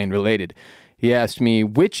airplane related. He asked me,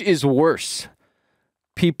 which is worse,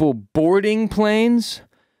 people boarding planes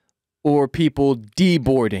or people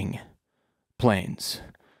deboarding planes?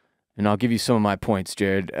 And I'll give you some of my points,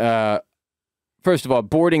 Jared. First of all,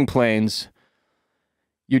 boarding planes,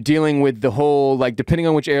 you're dealing with the whole, like, depending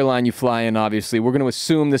on which airline you fly in, obviously, we're going to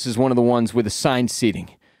assume this is one of the ones with assigned seating.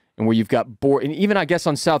 And where you've got board, and even I guess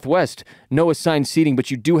on Southwest, no assigned seating,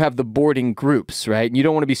 but you do have the boarding groups, right? And you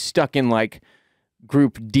don't want to be stuck in like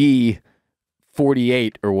group D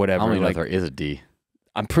 48 or whatever. I don't even like, know if there is a D.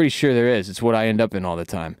 I'm pretty sure there is. It's what I end up in all the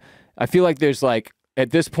time. I feel like there's like,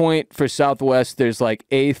 at this point for Southwest, there's like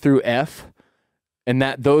A through F, and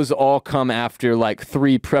that those all come after like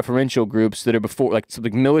 3 preferential groups that are before, like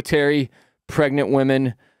military, pregnant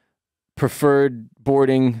women, preferred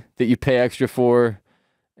boarding that you pay extra for,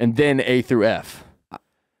 and then A through F.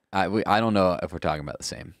 I don't know if we're talking about the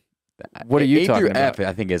same. What are you talking about? A through F,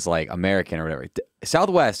 I think, is like American or whatever.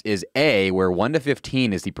 Southwest is A, where 1 to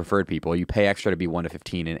 15 is the preferred people. You pay extra to be 1 to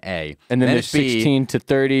 15 in A. And then there's 16 to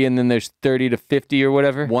 30, and then there's 30 to 50 or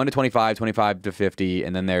whatever? 1 to 25, 25 to 50,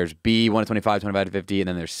 and then there's B, 1 to 25, 25 to 50, and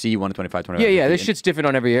then there's C, 1 to 25, 25 to 50. Yeah, this shit's different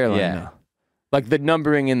on every airline now. Like the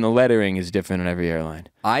numbering and the lettering is different on every airline.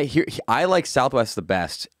 I like Southwest the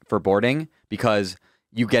best for boarding because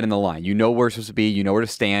you get in the line. You know where you're supposed to be. You know where to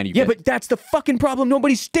stand. But that's the fucking problem.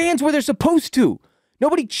 Nobody stands where they're supposed to.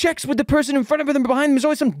 Nobody checks with the person in front of them and behind them. There's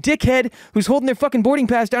always some dickhead who's holding their fucking boarding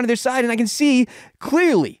pass down to their side, and I can see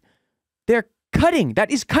clearly they're cutting.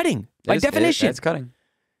 That is cutting by definition. That's cutting.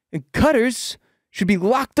 And cutters should be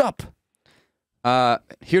locked up.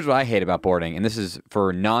 Here's what I hate about boarding, and this is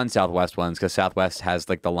for non-Southwest ones because Southwest has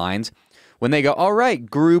like the lines. when they go, all right,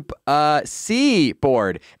 group C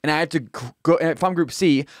board, and I have to go, if I'm group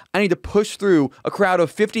C, I need to push through a crowd of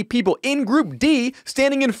 50 people in group D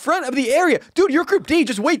standing in front of the area. Dude, you're group D,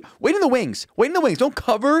 just wait in the wings. Wait in the wings. Don't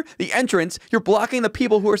cover the entrance. You're blocking the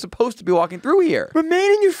people who are supposed to be walking through here.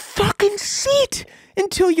 Remain in your fucking seat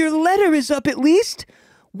until your letter is up at least.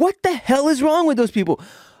 What the hell is wrong with those people?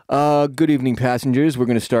 Good evening, passengers. We're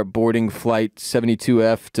going to start boarding flight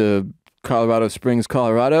 72F to Colorado Springs,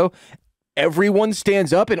 Colorado. Everyone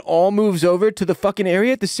stands up and all moves over to the fucking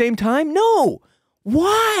area at the same time? No.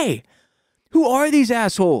 Why? Who are these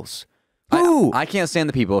assholes? Who? I can't stand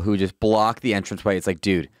the people who just block the entranceway. It's like,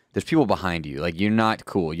 dude, there's people behind you. Like, you're not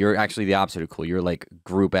cool. You're actually the opposite of cool. You're like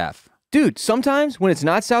group F. Dude, sometimes when it's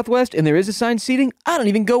not Southwest and there is assigned seating, I don't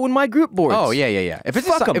even go when my group boards. Oh, yeah. If it's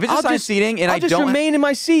assigned seating and I'll just remain in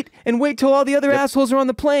my seat and wait till all the other assholes are on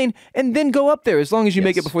the plane and then go up there. As long as you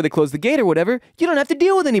make it before they close the gate or whatever, you don't have to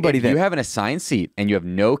deal with anybody then. If you have an assigned seat and you have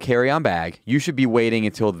no carry-on bag, you should be waiting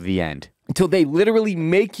until the end. Until they literally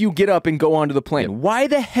make you get up and go onto the plane. Yep. Why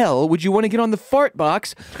the hell would you want to get on the fart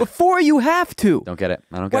box before you have to? Don't get it.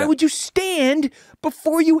 I don't get it. Why would you stand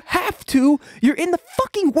before you have to? You're in the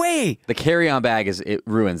fucking way. The carry-on bag it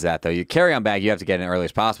ruins that, though. Your carry-on bag, you have to get in early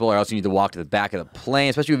as possible, or else you need to walk to the back of the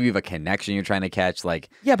plane, especially if you have a connection you're trying to catch. Like,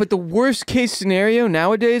 yeah, but the worst case scenario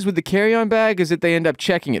nowadays with the carry-on bag is that they end up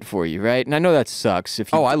checking it for you, right? And I know that sucks.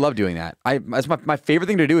 I love doing that. That's my favorite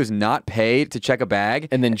thing to do is not pay to check a bag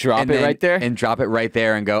and then drop it right there. And drop it right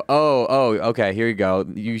there and go, oh, okay, here you go.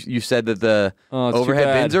 You said that the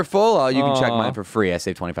overhead bins are full. Oh, you can check mine for free. I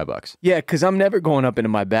saved $25. Yeah, because I'm never going up into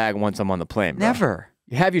my bag once I'm on the plane, bro. Never.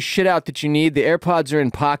 You have your shit out that you need. The AirPods are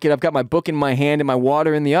in pocket. I've got my book in my hand and my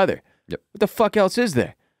water in the other. Yep. What the fuck else is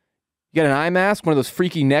there? You got an eye mask, one of those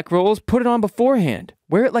freaky neck rolls? Put it on beforehand.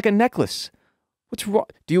 Wear it like a necklace. What's wrong?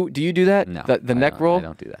 Do you do that? No. The neck roll? I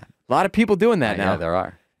don't do that. A lot of people doing that now. Yeah, there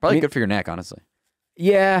are. Probably good for your neck, honestly.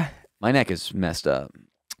 Yeah. My neck is messed up.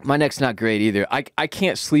 My neck's not great either. I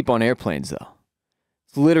can't sleep on airplanes, though.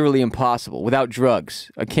 It's literally impossible. Without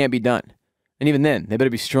drugs, it can't be done. And even then, they better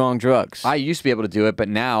be strong drugs. I used to be able to do it, but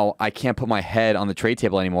now I can't put my head on the tray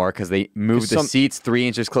table anymore because they moved the seats 3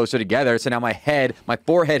 inches closer together. So now my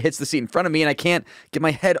forehead hits the seat in front of me, and I can't get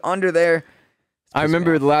my head under there. I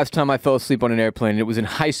remember the last time I fell asleep on an airplane, and it was in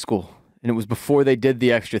high school. And it was before they did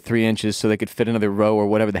the extra 3 inches so they could fit another row or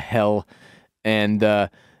whatever the hell. And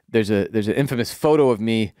there's an infamous photo of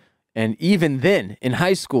me, and even then, in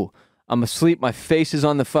high school, I'm asleep, my face is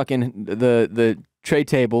on the fucking, the tray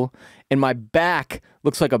table, and my back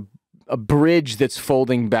looks like a bridge that's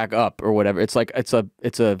folding back up or whatever. It's like, it's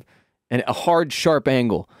a hard, sharp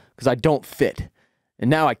angle, because I don't fit. And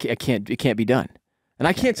now it can't be done. And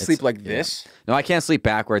I can't sleep like this. No, I can't sleep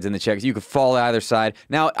backwards in the chair because you could fall either side.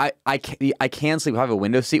 Now, I can sleep. I have a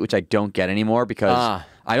window seat, which I don't get anymore because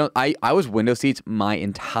I was window seats my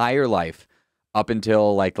entire life up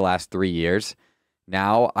until like the last 3 years.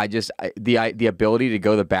 Now, the ability to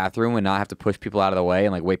go to the bathroom and not have to push people out of the way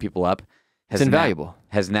and like wake people up it's invaluable.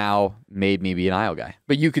 Has now made me be an aisle guy.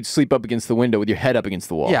 But you could sleep up against the window with your head up against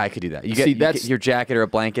the wall. Yeah, I could do that. You get your jacket or a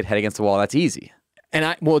blanket, head against the wall. That's easy.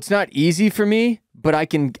 And it's not easy for me, but I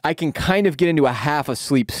can kind of get into a half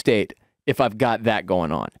asleep state if I've got that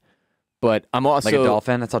going on. But I'm also like a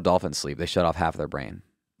dolphin. That's how dolphins sleep. They shut off half of their brain.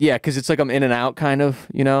 Yeah, because it's like I'm in and out, kind of,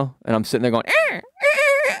 and I'm sitting there going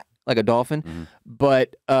like a dolphin. Mm-hmm.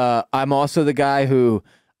 But I'm also the guy who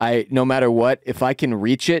no matter what, if I can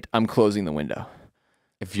reach it, I'm closing the window.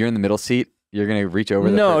 If you're in the middle seat, you're gonna reach over.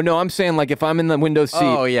 No, I'm saying like if I'm in the window seat,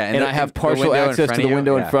 and I have partial access to the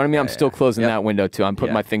window in front of me, I'm still closing that window too. I'm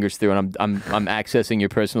putting my fingers through, and I'm accessing your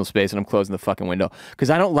personal space, and I'm closing the fucking window because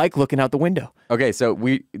I don't like looking out the window. Okay, so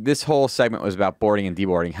this whole segment was about boarding and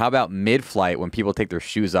deboarding. How about mid-flight when people take their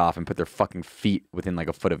shoes off and put their fucking feet within like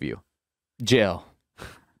a foot of you? Jail,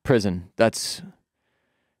 prison.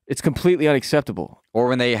 It's completely unacceptable. Or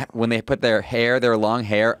when they put their long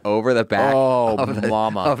hair over the back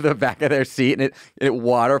of the back of their seat, and it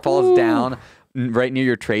waterfalls down right near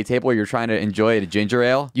your tray table where you're trying to enjoy a ginger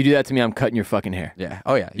ale. You do that to me, I'm cutting your fucking hair. Yeah.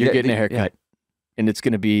 Oh yeah. You're getting a haircut, and it's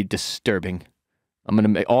gonna be disturbing. I'm gonna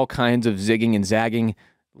make all kinds of zigging and zagging,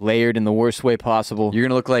 layered in the worst way possible. You're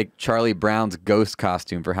gonna look like Charlie Brown's ghost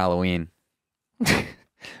costume for Halloween.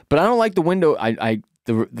 But I don't like the window.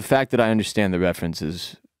 The fact that I understand the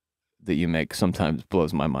references that you make sometimes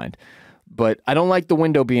blows my mind. But I don't like the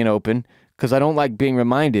window being open because I don't like being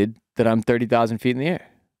reminded that I'm 30,000 feet in the air.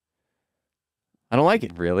 I don't like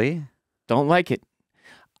it. Really? Don't like it.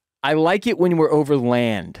 I like it when we're over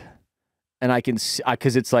land and I can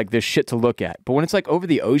because it's like there's shit to look at. But when it's like over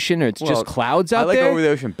the ocean or it's just clouds out there, I like over the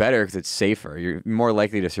ocean better because it's safer. You're more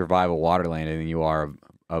likely to survive a water landing than you are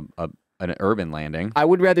an urban landing. I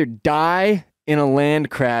would rather die in a land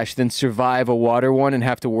crash than survive a water one and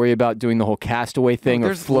have to worry about doing the whole castaway thing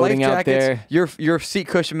or floating out there. Your seat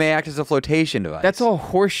cushion may act as a flotation device. That's all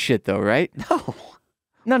horse shit, though, right? No.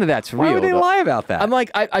 None of that's real. Why would they lie about that? I'm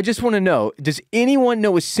like, I just want to know, does anyone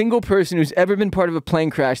know a single person who's ever been part of a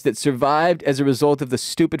plane crash that survived as a result of the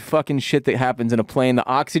stupid fucking shit that happens in a plane, the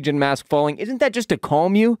oxygen mask falling? Isn't that just to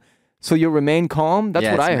calm you? So you'll remain calm? That's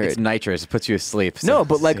what I heard. It's nitrous. It puts you asleep. So, no,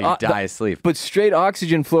 but like so you die asleep. But straight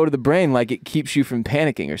oxygen flow to the brain, like it keeps you from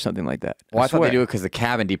panicking or something like that. Well, I thought they do it because the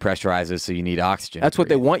cabin depressurizes, so you need oxygen. That's what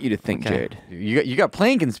they want you to think, Jared. You got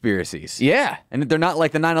plane conspiracies. Yeah, and they're not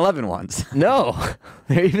like the 9/11 ones. No,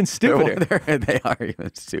 they're even stupider. They are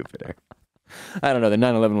even stupider. I don't know. The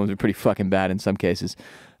 9/11 ones are pretty fucking bad in some cases.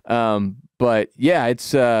 But yeah,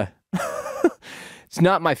 it's it's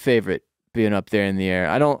not my favorite being up there in the air.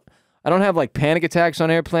 I don't have like panic attacks on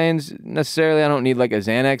airplanes necessarily. I don't need like a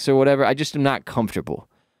Xanax or whatever. I just am not comfortable.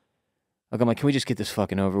 Like I'm like, can we just get this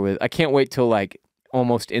fucking over with? I can't wait till like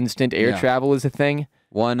almost instant air travel is a thing.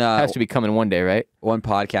 One has to be coming one day, right? One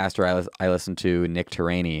podcaster I listen to, Nick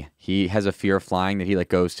Terraney. He has a fear of flying that he like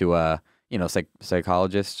goes to a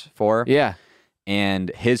psychologist for. Yeah, and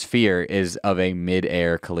his fear is of a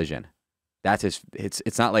mid-air collision. That's his.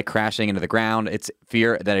 It's not like crashing into the ground. It's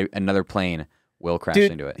fear that another plane will crash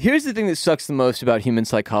into it. Here's the thing that sucks the most about human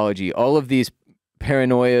psychology. All of these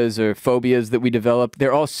paranoias or phobias that we develop,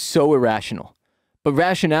 they're all so irrational. But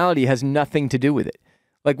rationality has nothing to do with it.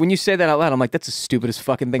 Like when you say that out loud, I'm like, that's the stupidest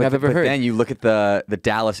fucking thing I've ever heard. But then you look at the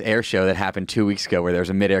Dallas air show that happened 2 weeks ago where there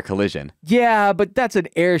was a mid-air collision. Yeah, but that's an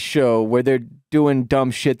air show where they're doing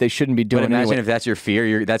dumb shit they shouldn't be doing. But imagine anyway. if that's your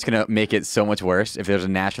fear, that's going to make it so much worse if there's a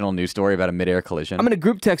national news story about a mid-air collision. I'm in a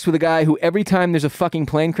group text with a guy who every time there's a fucking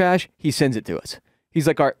plane crash, he sends it to us. He's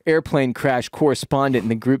like our airplane crash correspondent in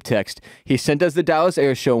the group text. He sent us the Dallas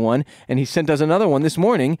Air Show one, and he sent us another one this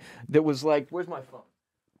morning that was like, where's my phone?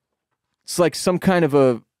 It's like some kind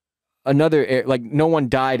of another air, like no one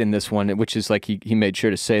died in this one, which is like he made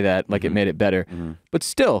sure to say that, like it made it better. But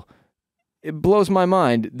still, it blows my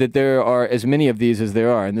mind that there are as many of these as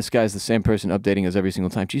there are, and this guy's the same person updating us every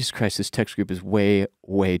single time. Jesus Christ, this text group is way,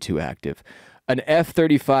 way too active. An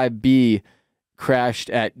F-35B crashed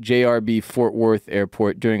at JRB Fort Worth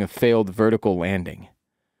Airport during a failed vertical landing.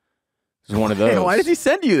 This is one of those. Why did he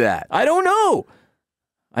send you that? I don't know.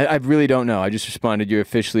 I really don't know. I just responded, you're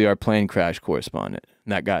officially our plane crash correspondent.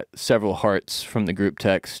 And that got several hearts from the group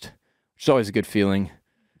text, which is always a good feeling.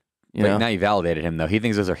 You know? Now you validated him, though. He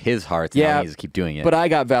thinks those are his hearts. Yeah. Now he needs to keep doing it. But I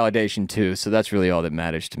got validation, too, so that's really all that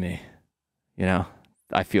matters to me. You know?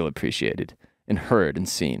 I feel appreciated and heard and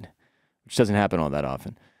seen, which doesn't happen all that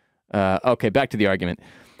often. Okay, back to the argument.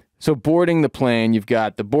 So boarding the plane, you've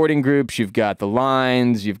got the boarding groups, you've got the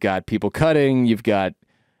lines, you've got people cutting, you've got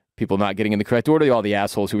people not getting in the correct order, all the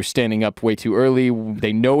assholes who are standing up way too early.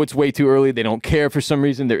 They know it's way too early. They don't care for some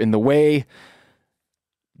reason. They're in the way.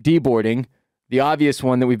 Deboarding, the obvious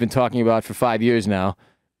one that we've been talking about for 5 years now.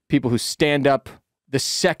 People who stand up the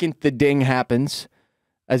second the ding happens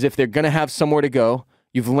as if they're going to have somewhere to go.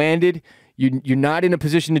 You've landed. You're not in a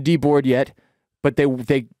position to deboard yet, but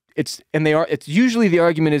it's usually the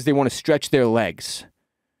argument is they want to stretch their legs.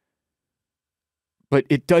 But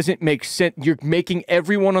it doesn't make sense. You're making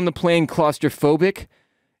everyone on the plane claustrophobic.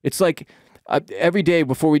 It's like every day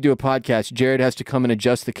before we do a podcast, Jared has to come and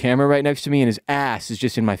adjust the camera right next to me, and his ass is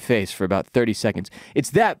just in my face for about 30 seconds. It's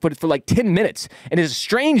that, but for like 10 minutes. And it's a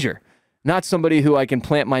stranger, not somebody who I can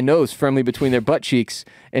plant my nose firmly between their butt cheeks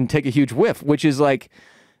and take a huge whiff, which is like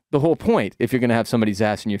the whole point if you're going to have somebody's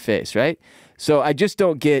ass in your face, right? So I just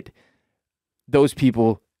don't get those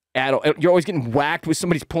people at all. You're always getting whacked with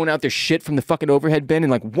somebody's pulling out their shit from the fucking overhead bin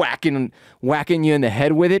and like whacking you in the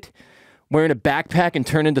head with it, wearing a backpack and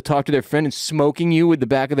turning to talk to their friend and smoking you with the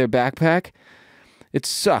back of their backpack. It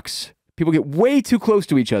sucks. People get way too close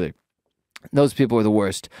to each other. Those people are the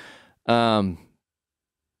worst. But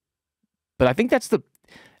I think that's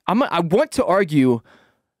I want to argue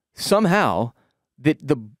somehow that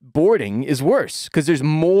the boarding is worse because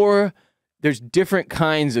there's different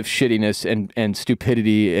kinds of shittiness and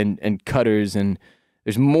stupidity and cutters, and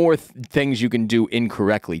there's more things you can do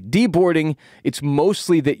incorrectly. Deboarding, it's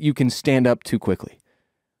mostly that you can stand up too quickly.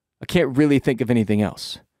 I can't really think of anything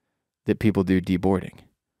else that people do deboarding.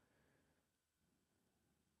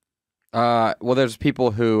 Well, there's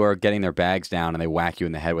people who are getting their bags down and they whack you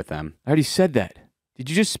in the head with them. I already said that. Did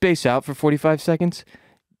you just space out for 45 seconds?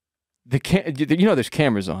 There's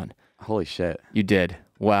cameras on. Holy shit. You did.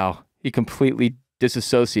 Wow. He completely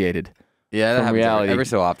disassociated Yeah, that from happens reality every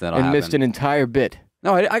so often. and missed an entire bit.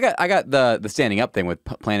 No, I got the standing up thing with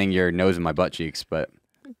planting your nose in my butt cheeks, but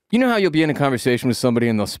You know how you'll be in a conversation with somebody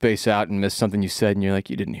and they'll space out and miss something you said, and you're like,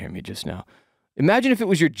 you didn't hear me just now. Imagine if it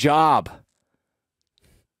was your job.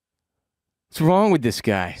 What's wrong with this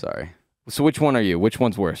guy? sorry. So which one are you? Which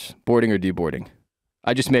one's worse, boarding or deboarding?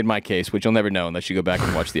 I just made my case, which you'll never know unless you go back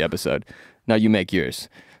and watch the episode. Now you make yours.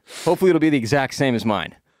 Hopefully it'll be the exact same as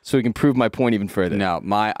mine, so we can prove my point even further. No,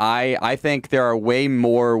 I think there are way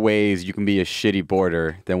more ways you can be a shitty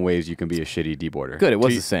boarder than ways you can be a shitty deboarder. Good, it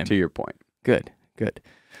was the same. To your point. Good.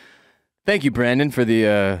 Thank you, Brandon, for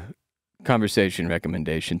the conversation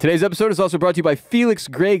recommendation. Today's episode is also brought to you by Felix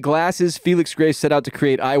Gray Glasses. Felix Gray set out to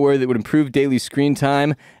create eyewear that would improve daily screen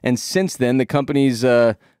time, and since then, the company's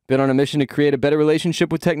been on a mission to create a better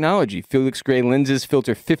relationship with technology. Felix Gray lenses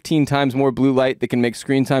filter 15 times more blue light that can make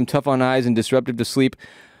screen time tough on eyes and disruptive to sleep.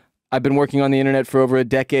 I've been working on the internet for over a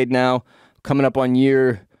decade now, coming up on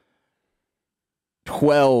year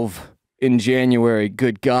 12 in January.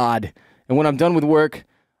 Good God. And when I'm done with work,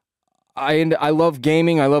 I love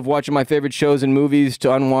gaming. I love watching my favorite shows and movies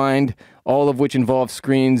to unwind, all of which involve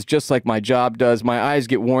screens, just like my job does. My eyes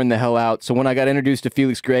get worn the hell out. So when I got introduced to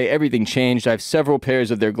Felix Gray, everything changed. I have several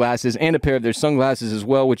pairs of their glasses and a pair of their sunglasses as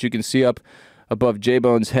well, which you can see up above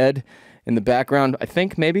J-Bone's head in the background, I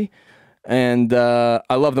think, maybe. And I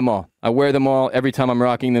love them all. I wear them all. Every time I'm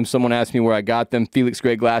rocking them, someone asks me where I got them. Felix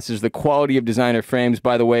Gray Glasses, the quality of designer frames.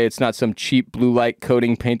 By the way, it's not some cheap blue light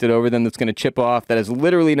coating painted over them that's going to chip off. That has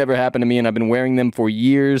literally never happened to me, and I've been wearing them for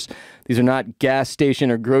years. These are not gas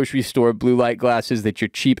station or grocery store blue light glasses that your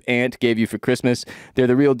cheap aunt gave you for Christmas. They're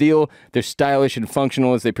the real deal. They're stylish and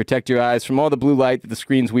functional as they protect your eyes from all the blue light that the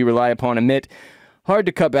screens we rely upon emit. Hard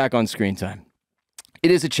to cut back on screen time.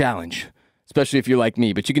 It is a challenge, especially if you're like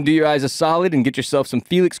me. But you can do your eyes a solid and get yourself some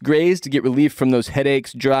Felix Grays to get relief from those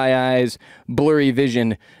headaches, dry eyes, blurry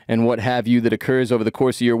vision, and what have you that occurs over the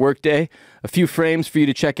course of your workday. A few frames for you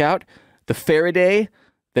to check out: the Faraday,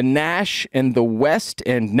 the Nash, and the West.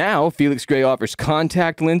 And now Felix Gray offers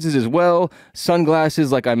contact lenses as well,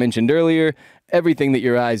 sunglasses like I mentioned earlier. Everything that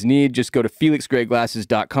your eyes need. Just go to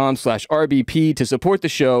felixgrayglasses.com/RBP to support the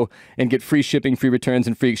show and get free shipping, free returns,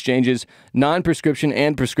 and free exchanges. Non-prescription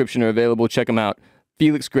and prescription are available. Check them out.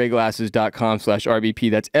 felixgrayglasses.com/RBP.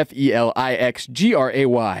 That's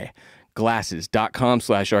FELIXGRAY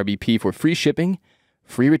glasses.com/RBP for free shipping,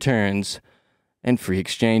 free returns, and free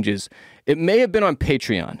exchanges. It may have been on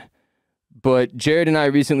Patreon, but Jared and I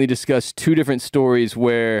recently discussed two different stories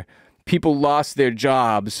where people lost their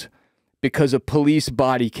jobs because of police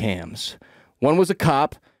body cams. One was a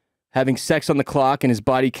cop having sex on the clock and his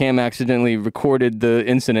body cam accidentally recorded the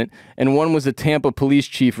incident, and one was a Tampa police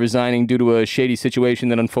chief resigning due to a shady situation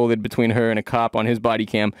that unfolded between her and a cop on his body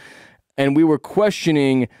cam. And we were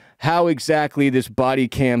questioning how exactly this body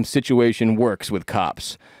cam situation works with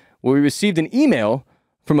cops. Well, we received an email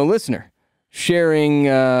from a listener sharing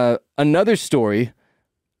another story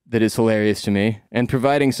that is hilarious to me and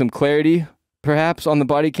providing some clarity perhaps on the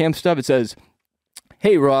body cam stuff. It says,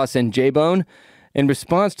 "Hey Ross and J-Bone, in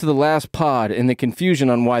response to the last pod and the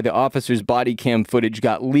confusion on why the officer's body cam footage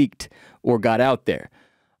got leaked or got out there,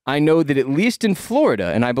 I know that at least in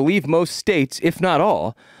Florida, and I believe most states, if not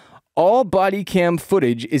all body cam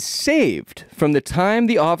footage is saved from the time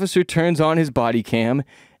the officer turns on his body cam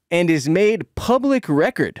and is made public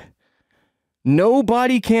record. No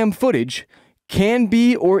body cam footage can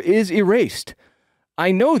be or is erased.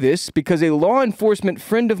 I know this because a law enforcement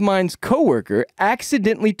friend of mine's coworker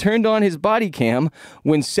accidentally turned on his body cam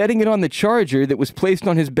when setting it on the charger that was placed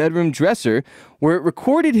on his bedroom dresser, where it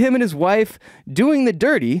recorded him and his wife doing the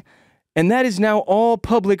dirty, and that is now all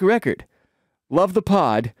public record. Love the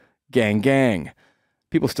pod, gang gang."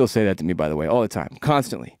 People still say that to me, by the way, all the time,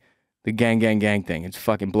 constantly. The gang gang gang thing, it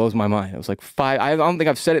fucking blows my mind. It was like I don't think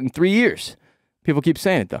I've said it in 3 years. People keep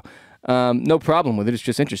saying it, though. No problem with it, it's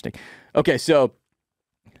just interesting. Okay, so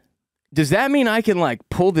does that mean I can, like,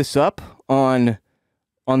 pull this up on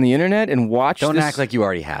the internet and watch Don't this? act like you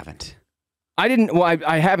already haven't. I didn't, well,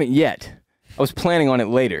 I haven't yet. I was planning on it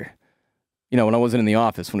later, you know, when I wasn't in the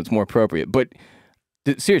office, when it's more appropriate. But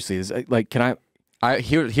seriously, can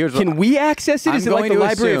we access it? Is it like the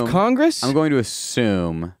Library of Congress? I'm going to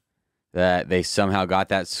assume that they somehow got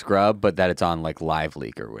that scrub, but that it's on, like, Live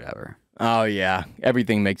Leak or whatever. Oh, yeah.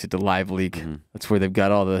 Everything makes it to Live Leak. Mm-hmm. That's where they've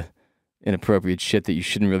got all the inappropriate shit that you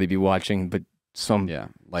shouldn't really be watching, but some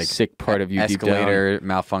like sick part of you deep down. Escalator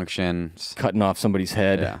malfunctions. Cutting off somebody's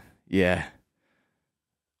head. Yeah.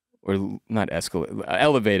 Or not escalator.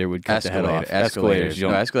 Elevator would cut the head off. Escalators.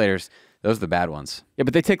 No, escalators. Those are the bad ones. Yeah,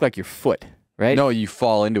 but they take like your foot, right? No, you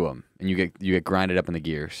fall into them and you get grinded up in the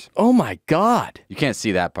gears. Oh my God. You can't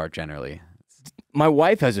see that part generally. My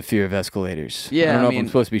wife has a fear of escalators. Yeah, I don't know if I'm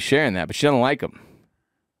supposed to be sharing that, but she doesn't like them.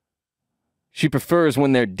 She prefers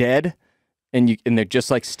when they're dead and they're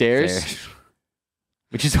just like stairs.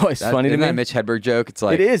 Which is always funny to me. Isn't that Mitch Hedberg joke? It's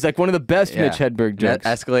like it is like one of the best Mitch Hedberg jokes.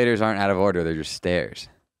 Escalators aren't out of order; they're just stairs.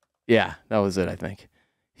 Yeah, that was it. I think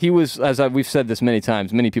he was, we've said this many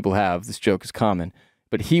times. Many people have. This joke is common,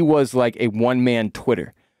 but he was like a one-man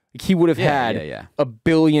Twitter. Like he would have had a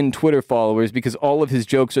billion Twitter followers because all of his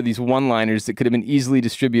jokes are these one-liners that could have been easily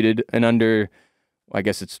distributed in under. I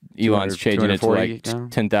guess it's Elon's changing it to like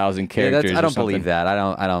 10,000 characters. I don't believe that.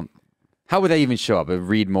 I don't. How would they even show up?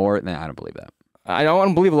 Read more? No, I don't believe that. I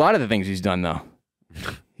don't believe a lot of the things he's done, though.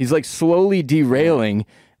 He's like slowly derailing,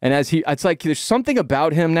 and it's like there's something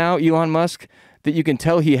about him now, Elon Musk, that you can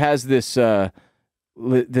tell he has this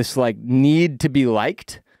like need to be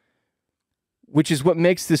liked, which is what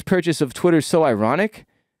makes this purchase of Twitter so ironic,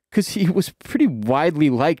 because he was pretty widely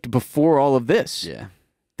liked before all of this. Yeah.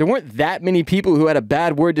 There weren't that many people who had a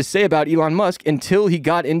bad word to say about Elon Musk until he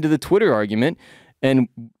got into the Twitter argument and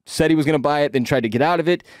said he was going to buy it, then tried to get out of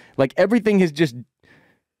it. Like everything has just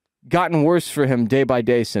gotten worse for him day by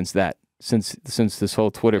day since this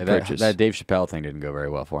whole Twitter purchase. That Dave Chappelle thing didn't go very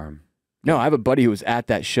well for him. No, I have a buddy who was at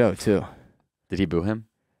that show too. Did he boo him?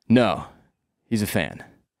 No, he's a fan.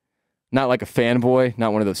 Not like a fanboy,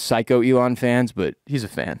 not one of those psycho Elon fans, but he's a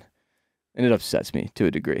fan. And it upsets me to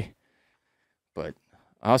a degree. But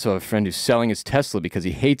I also have a friend who's selling his Tesla because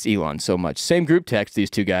he hates Elon so much. Same group text,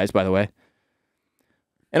 these two guys, by the way.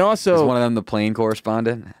 And also... Is one of them the plane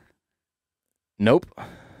correspondent? Nope.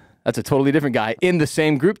 That's a totally different guy in the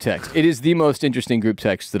same group text. It is the most interesting group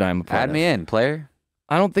text that I'm a part of. Add me in, player.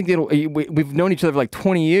 I don't think it'll... We've known each other for like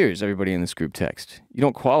 20 years, everybody in this group text. You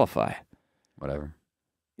don't qualify. Whatever.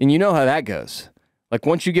 And you know how that goes. Like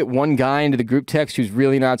once you get one guy into the group text who's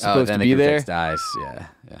really not supposed to be there, text dies. Yeah.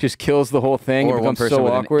 Just kills the whole thing. Or it one becomes person so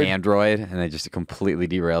with awkward. an Android, and it just completely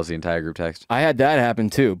derails the entire group text. I had that happen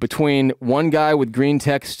too. Between one guy with green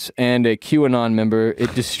texts and a QAnon member,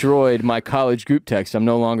 it destroyed my college group text. I'm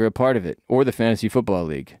no longer a part of it, or the Fantasy Football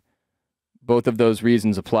League. Both of those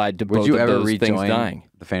reasons applied to both of those things dying.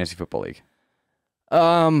 The Fantasy Football League?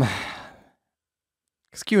 Because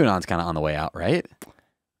QAnon's kind of on the way out, right?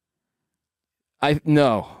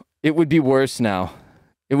 No. It would be worse now.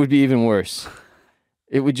 It would be even worse.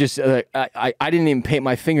 It would just, I didn't even paint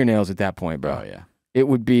my fingernails at that point, bro. Oh, yeah. It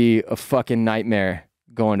would be a fucking nightmare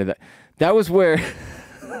going to that. That was where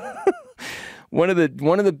one of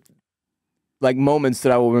the like moments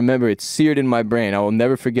that I will remember. It's seared in my brain. I will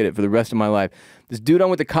never forget it for the rest of my life. This dude I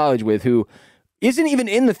went to college with who isn't even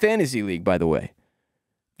in the fantasy league, by the way.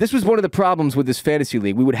 This was one of the problems with this fantasy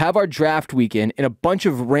league. We would have our draft weekend, and a bunch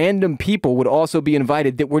of random people would also be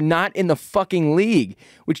invited that were not in the fucking league,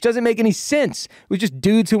 which doesn't make any sense. It was just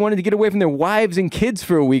dudes who wanted to get away from their wives and kids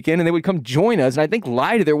for a weekend, and they would come join us, and I think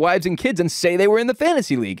lie to their wives and kids and say they were in the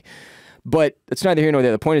fantasy league. But that's neither here nor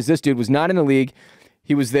there. The point is this dude was not in the league.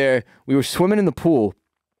 He was there. We were swimming in the pool,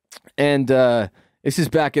 and this is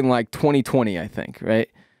back in like 2020, I think, right?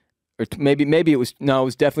 Or maybe it was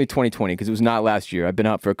definitely 2020 because it was not last year. I've been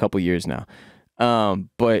out for a couple years now.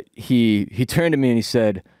 But he turned to me and he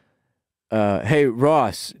said, hey,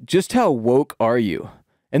 Ross, just how woke are you?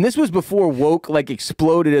 And this was before woke like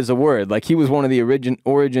exploded as a word. Like he was one of the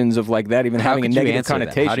origins of like that even having a negative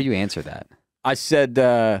connotation. How do you answer that? I said,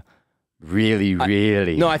 really?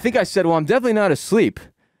 No, I think I said, well, I'm definitely not asleep.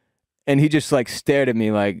 And he just like stared at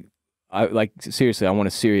me like, seriously, I want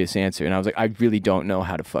a serious answer. And I was like, I really don't know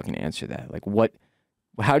how to fucking answer that. Like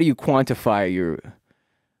how do you quantify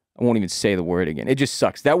I won't even say the word again. It just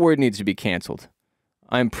sucks. That word needs to be canceled.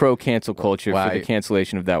 I'm pro cancel culture for the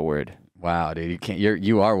cancellation of that word. Wow, dude,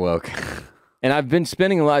 you are woke. And I've been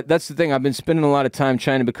spending that's the thing, I've been spending a lot of time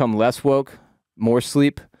trying to become less woke, more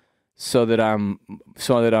sleep, so that I'm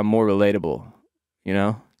more relatable,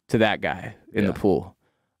 to that guy in the pool.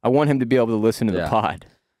 I want him to be able to listen to the pod.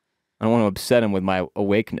 I don't want to upset him with my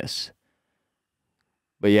awakeness.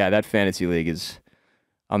 But yeah, that fantasy league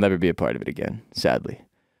I'll never be a part of it again, sadly.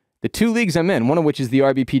 The two leagues I'm in, one of which is the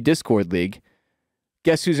RBP Discord League,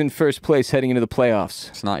 guess who's in first place heading into the playoffs?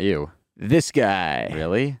 It's not you. This guy.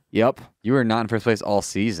 Really? Yep. You were not in first place all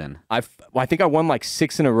season. I think I won like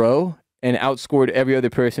 6 in a row and outscored every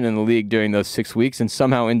other person in the league during those 6 weeks and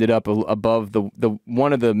somehow ended up above the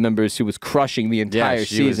one of the members who was crushing the entire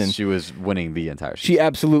season. She was winning the entire season. She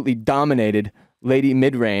absolutely dominated. Lady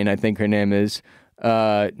Midrain, I think her name is.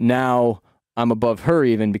 Now I'm above her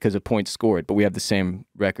even because of points scored, but we have the same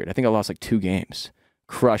record. I think I lost like 2 games.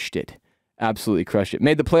 Crushed it. Absolutely crushed it.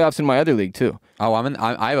 Made the playoffs in my other league too. Oh,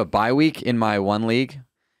 I have a bye week in my one league,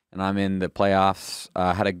 and I'm in the playoffs.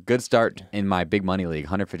 Had a good start in my big money league,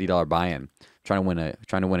 $150 buy-in. Trying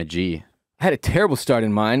to win a G. I had a terrible start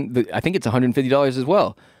in mine. I think it's $150 as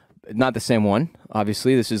well. Not the same one,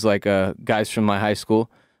 obviously. This is like guys from my high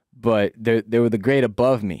school, but they were the grade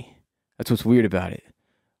above me. That's what's weird about it.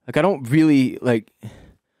 Like, I don't really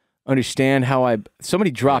understand how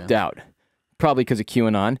somebody dropped out, probably because of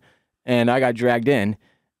QAnon, and I got dragged in,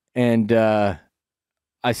 and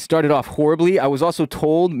I started off horribly. I was also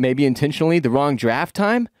told, maybe intentionally, the wrong draft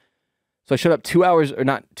time. So I showed up 2 hours, or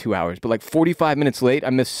not 2 hours, but like 45 minutes late.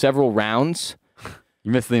 I missed several rounds.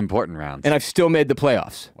 You missed the important rounds. And I've still made the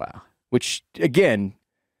playoffs. Wow. Which, again,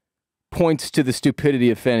 points to the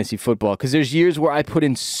stupidity of fantasy football. Because there's years where I put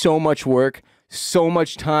in so much work, so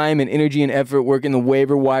much time and energy and effort working the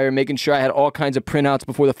waiver wire, making sure I had all kinds of printouts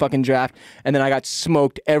before the fucking draft, and then I got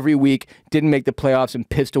smoked every week, didn't make the playoffs, and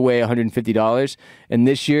pissed away $150. And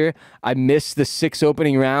this year, I missed the 6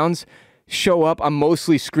 opening rounds. Show up, I'm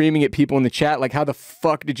mostly screaming at people in the chat, like, how the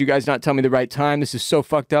fuck did you guys not tell me the right time? This is so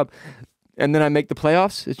fucked up. And then I make the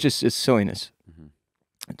playoffs. It's silliness.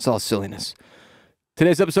 It's all silliness.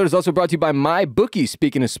 Today's episode is also brought to you by MyBookie.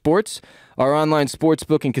 Speaking of sports, our online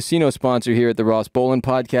sportsbook and casino sponsor here at the Ross Bolen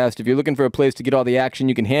Podcast. If you're looking for a place to get all the action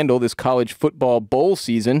you can handle this college football bowl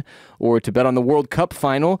season, or to bet on the World Cup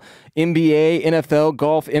final, NBA, NFL,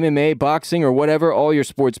 golf, MMA, boxing, or whatever, all your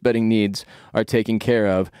sports betting needs are taken care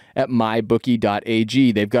of at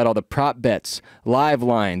MyBookie.ag. They've got all the prop bets, live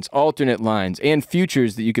lines, alternate lines, and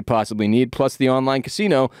futures that you could possibly need, plus the online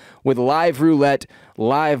casino with live roulette,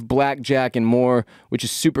 live blackjack, and more, which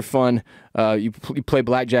is super fun. You play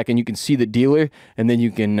blackjack and you can see the dealer, and then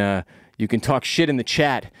you can talk shit in the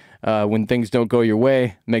chat when things don't go your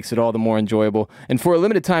way. Makes it all the more enjoyable. And for a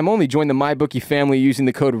limited time only, join the MyBookie family using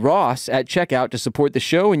the code ROSS at checkout to support the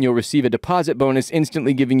show, and you'll receive a deposit bonus,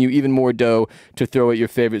 instantly giving you even more dough to throw at your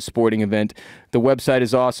favorite sporting event. The website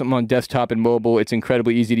is awesome on desktop and mobile. It's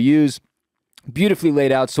incredibly easy to use. Beautifully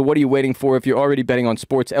laid out, so what are you waiting for? If you're already betting on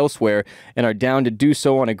sports elsewhere and are down to do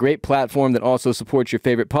so on a great platform that also supports your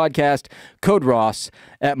favorite podcast, code ROSS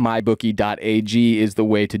at MyBookie.ag is the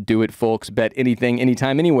way to do it, folks. Bet anything,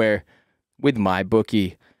 anytime, anywhere with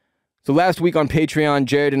MyBookie. So last week on Patreon,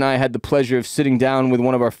 Jared and I had the pleasure of sitting down with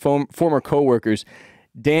one of our former coworkers,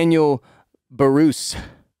 Daniel Barousse,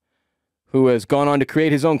 who has gone on to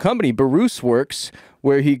create his own company, Barousse Works,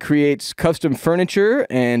 where he creates custom furniture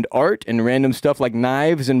and art and random stuff like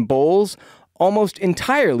knives and bowls, almost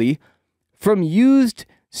entirely from used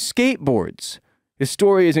skateboards. His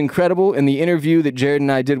story is incredible, and the interview that Jared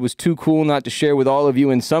and I did was too cool not to share with all of you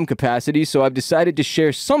in some capacity, so I've decided to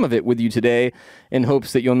share some of it with you today in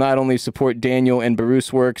hopes that you'll not only support Daniel and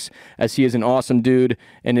Barousse Works, as he is an awesome dude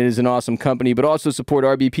and it is an awesome company, but also support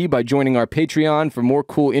RBP by joining our Patreon for more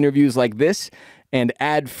cool interviews like this and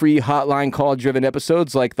ad-free hotline call-driven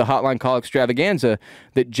episodes like the Hotline Call Extravaganza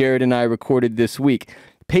that Jared and I recorded this week.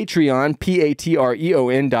 Patreon,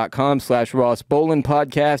 patreon.com/Ross Bolen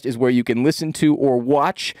Podcast is where you can listen to or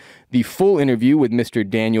watch the full interview with Mr.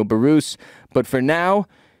 Daniel Barousse. But for now,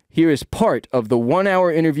 here is part of the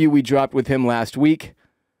 1-hour interview we dropped with him last week.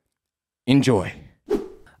 Enjoy.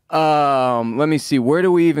 Let me see. Where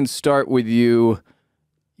do we even start with you?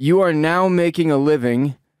 You are now making a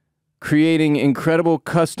living creating incredible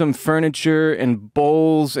custom furniture and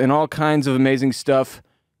bowls and all kinds of amazing stuff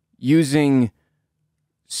using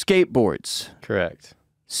skateboards. Correct.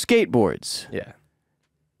 Skateboards. Yeah.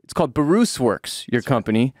 It's called Barousse Works, your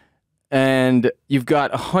company, and you've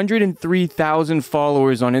got 103,000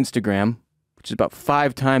 followers on Instagram, which is about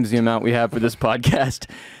 5 times the amount we have for this podcast.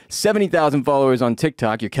 70,000 followers on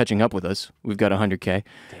TikTok. You're catching up with us. We've got 100K.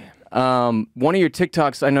 Damn. One of your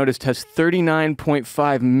TikToks I noticed has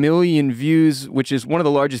 39.5 million views, which is one of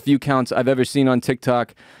the largest view counts I've ever seen on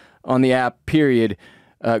TikTok on the app, period.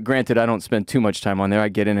 Granted, I don't spend too much time on there. I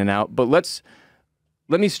get in and out. But let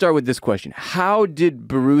me start with this question. How did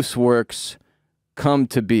Barousse Works come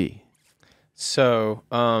to be? So,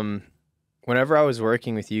 whenever I was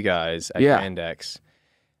working with you guys at Yandex,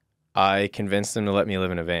 I convinced them to let me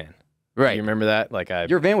live in a van. Right. You remember that?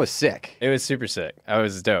 Your van was sick. It was super sick. I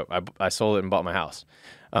was dope. I sold it and bought my house.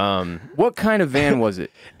 What kind of van was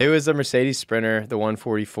it? It was a Mercedes Sprinter, the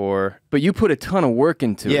 144. But you put a ton of work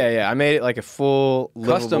into it. Yeah. I made it like a full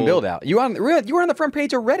custom build out. You were on the front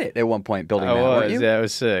page of Reddit at one point building that, weren't you? Yeah, it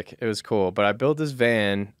was sick. It was cool. But I built this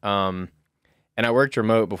van, and I worked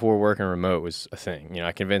remote before working remote was a thing. You know,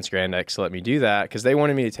 I convinced Yandex to let me do that because they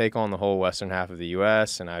wanted me to take on the whole western half of the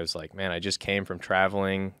U.S. And I was like, man, I just came from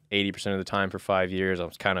traveling 80% of the time for 5 years. I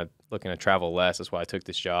was kind of looking to travel less. That's why I took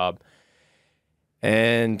this job.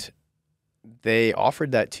 And they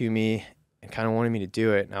offered that to me and kind of wanted me to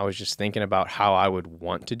do it. And I was just thinking about how I would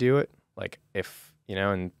want to do it. Like if,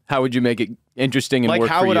 and how would you make it interesting and like work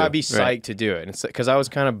how for would you? I be psyched Right. to do it? Because I was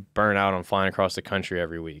kind of burnt out on flying across the country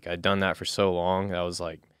every week. I'd done that for so long that I was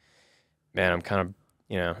like, man, I'm kind of,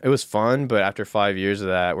 it was fun. But after 5 years of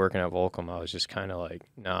that working at Volcom, I was just kind of like,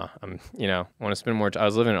 nah, I'm, want to spend more time. I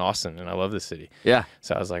was living in Austin and I love the city. Yeah.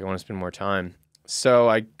 So I was like, I want to spend more time. So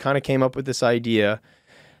I kind of came up with this idea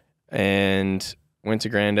and went to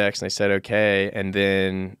Grand X and they said, okay. And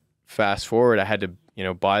then fast forward, I had to,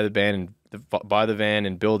 buy the van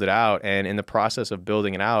and build it out. And in the process of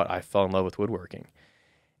building it out, I fell in love with woodworking.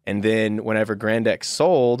 And then whenever Grand X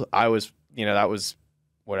sold, I was, that was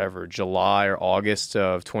whatever, July or August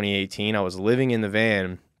of 2018. I was living in the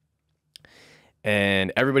van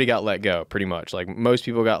and everybody got let go pretty much. Like most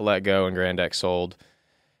people got let go and Grand X sold.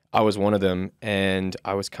 I was one of them. And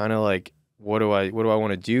I was kind of like, what do I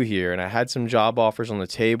want to do here? And I had some job offers on the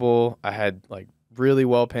table. I had like really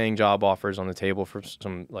well-paying job offers on the table for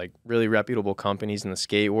some like really reputable companies in the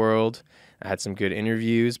skate world. I had some good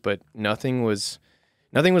interviews, but nothing was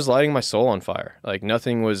lighting my soul on fire. Like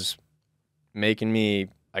nothing was making me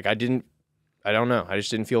like I don't know. I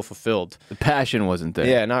just didn't feel fulfilled. The passion wasn't there.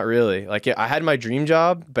 Yeah, not really. Like I had my dream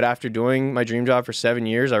job, but after doing my dream job for 7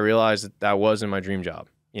 years, I realized that wasn't my dream job.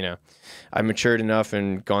 I matured enough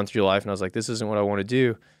and gone through life and I was like, this isn't what I want to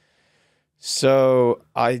do. So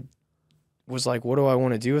I was like, what do I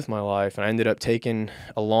want to do with my life? And I ended up taking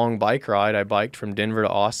a long bike ride. I biked from Denver to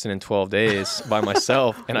Austin in 12 days by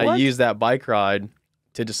myself. And I used that bike ride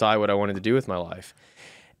to decide what I wanted to do with my life.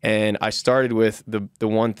 And I started with the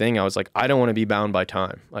one thing. I was like, I don't want to be bound by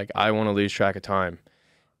time. Like I want to lose track of time.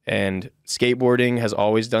 And skateboarding has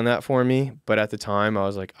always done that for me. But at the time I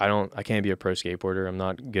was like, I can't be a pro skateboarder. I'm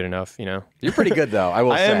not good enough, You're pretty good though, I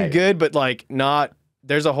will say. I am good, but like not,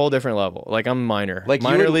 there's a whole different level. Like I'm minor. Like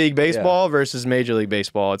minor league baseball versus major league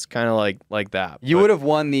baseball. It's kind of like that. You would have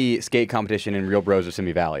won the skate competition in Real Bros or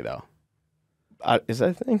Simi Valley though. Is that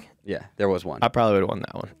a thing? Yeah, there was one. I probably would have won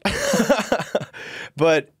that one.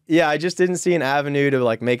 But yeah, I just didn't see an avenue to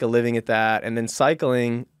like make a living at that. And then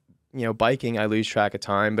cycling, biking, I lose track of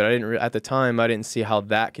time. But at the time, I didn't see how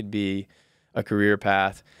that could be a career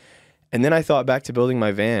path. And then I thought back to building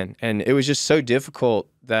my van. And it was just so difficult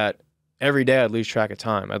that every day I'd lose track of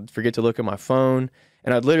time. I'd forget to look at my phone.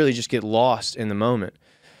 And I'd literally just get lost in the moment.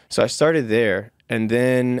 So I started there. And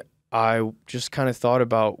then I just kind of thought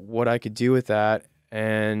about what I could do with that.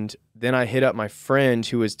 And then I hit up my friend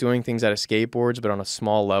who was doing things out of skateboards, but on a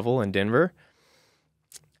small level in Denver.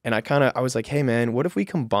 And I was like, hey man, what if we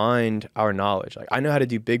combined our knowledge? Like I know how to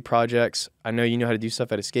do big projects. I know you know how to do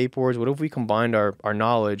stuff out of skateboards. What if we combined our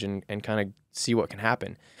knowledge and kind of see what can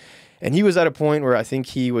happen? And he was at a point where I think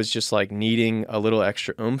he was just like needing a little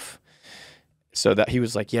extra oomph. So that he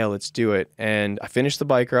was like, yeah, let's do it. And I finished the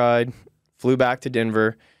bike ride, flew back to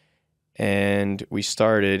Denver, and we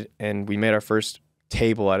started, and we made our first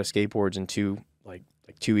table out of skateboards in 2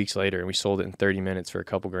 weeks later, and we sold it in 30 minutes for a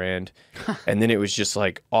couple grand. And then it was just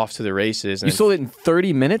like off to the races. And You sold it in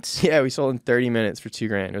 30 minutes? yeah, we sold in 30 minutes for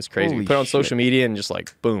 $2,000. It was crazy. Holy We put it on social media and just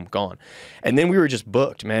like boom, gone. And then we were just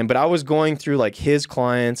booked, man. But I was going through like his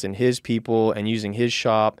clients and his people and using his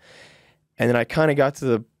shop. And then I kind of got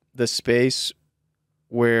to the space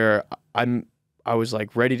where I was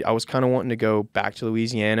like ready. I was kind of wanting to go back to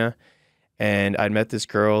Louisiana. And I'd met this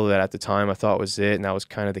girl that at the time I thought was it, and that was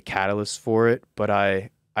kind of the catalyst for it. But I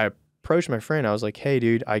approached my friend. I was like, hey,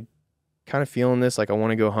 dude, I kind of feeling this. Like, I want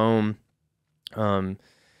to go home.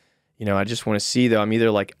 I just want to see, though, I'm either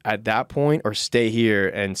like at that point or stay here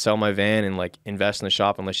and sell my van and like invest in the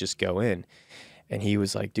shop and let's just go in. And he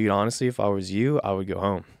was like, dude, honestly, if I was you, I would go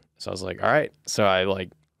home. So I was like, all right. So I like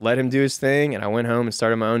let him do his thing, and I went home and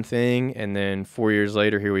started my own thing. And then 4 years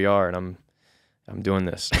later, here we are, and I'm doing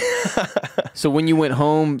this. So when you went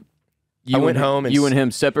home, you and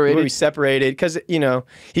him separated? We separated because,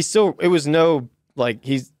 it was no, like,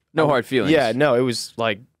 he's... No hard feelings. Yeah, no, it was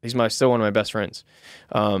like, he's still one of my best friends.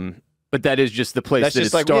 But that is just the place That's that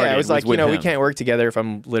just it like, started. yeah, it was like, with we him. can't work together if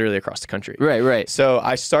I'm literally across the country. Right. So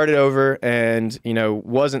I started over and,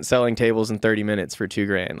 wasn't selling tables in 30 minutes for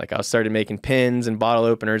 $2,000. Like I started making pins and bottle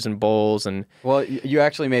openers and bowls and... Well, you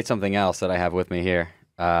actually made something else that I have with me here.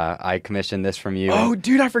 I commissioned this from you. Oh,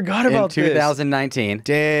 dude, I forgot about in 2019.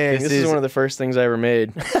 Dang, this is one of the first things I ever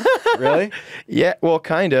made. Really? Yeah, well,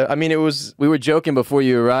 kind of. I mean, it was... We were joking before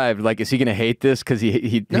you arrived. Like, is he going to hate this because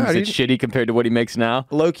he thinks dude. it's shitty compared to what he makes now?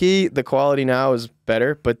 Low-key, the quality now is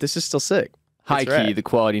better, but this is still sick. High key, rad. the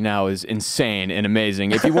quality now is insane and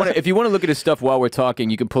amazing. If you want to look at his stuff while we're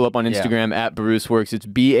talking, you can pull up on Instagram at BarousseWorks. It's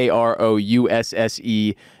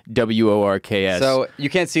BaroussesWorks. So you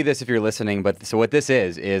can't see this if you're listening, but so what this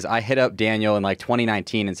is I hit up Daniel in like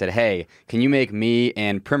 2019 and said, hey, can you make me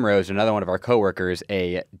and Primrose, another one of our coworkers,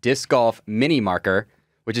 a disc golf mini marker,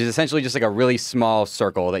 which is essentially just like a really small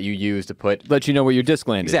circle that you use to let you know where your disc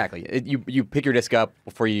landed. Exactly. You pick your disc up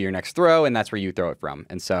for your next throw, and that's where you throw it from.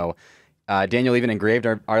 And so Daniel even engraved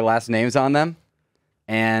our last names on them.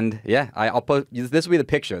 And yeah, I'll post. This will be the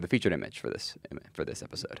picture, the featured image for this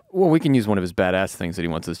episode. Well, we can use one of his badass things that he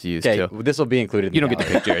wants us to use too. This will be included in You the don't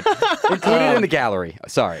gallery. get the picture. Included in the gallery.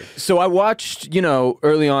 Sorry. So I watched,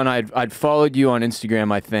 early on, I'd followed you on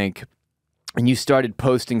Instagram, I think, and you started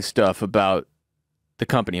posting stuff about the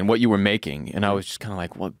company and what you were making, and I was just kind of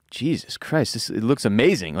like, well, Jesus Christ, it looks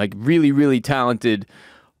amazing. Like really, really talented,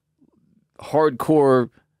 hardcore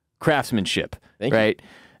craftsmanship, right?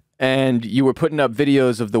 And you were putting up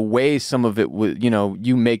videos of the way some of it was,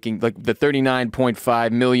 you making like the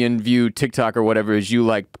 39.5 million view TikTok or whatever is you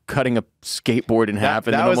like cutting a skateboard in half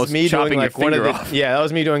and then almost chopping your finger off. Yeah, that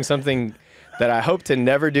was me doing something that I hope to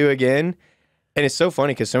never do again. And it's so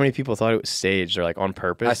funny because so many people thought it was staged or like on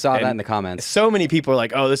purpose. I saw that in the comments. So many people are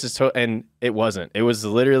like, "Oh, this is," and it wasn't. It was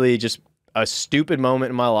literally just a stupid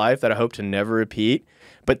moment in my life that I hope to never repeat.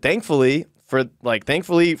 But thankfully for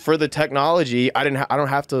the technology, I don't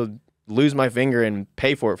have to lose my finger and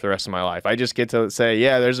pay for it for the rest of my life. I just get to say,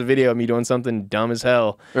 yeah, there's a video of me doing something dumb as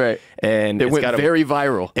hell. Right. And it went very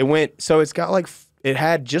viral. It's got like, it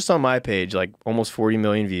had just on my page, like almost 40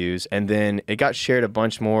 million views. And then it got shared a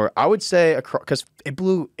bunch more. I would say because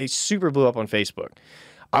it super blew up on Facebook.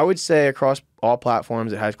 I would say across all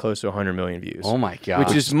platforms, it has close to 100 million views. Oh my God.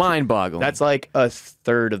 Which is mind-boggling. That's like a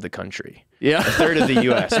third of the country. Yeah. A third of the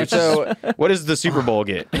U.S. So what does the Super Bowl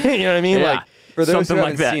get? You know what I mean? Yeah. Like, for those who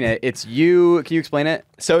haven't seen it, it's you. Can you explain it?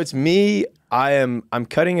 So it's me. I'm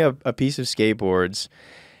cutting a piece of skateboards,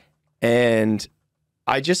 and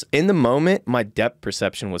I just, in the moment, my depth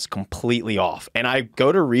perception was completely off. And I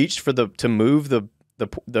go to reach to move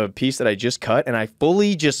the piece that I just cut, and I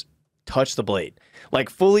fully just touch the blade. Like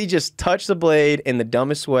fully just touch the blade in the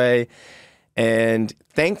dumbest way. And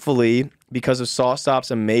thankfully, because of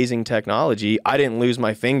SawStop's amazing technology, I didn't lose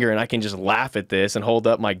my finger, and I can just laugh at this and hold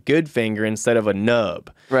up my good finger instead of a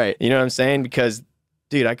nub. Right. You know what I'm saying? Because,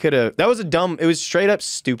 dude, it was straight up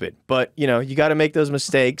stupid. But, you got to make those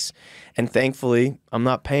mistakes, and thankfully, I'm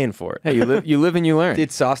not paying for it. Hey, you live and you learn. Did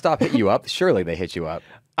SawStop hit you up? Surely they hit you up.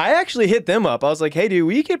 I actually hit them up. I was like, hey, dude,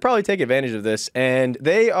 we could probably take advantage of this. And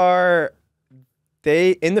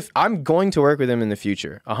I'm going to work with them in the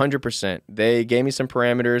future, 100%. They gave me some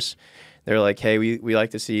parameters. They're like, hey, we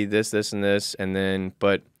like to see this, and this, and then,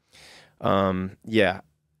 but yeah,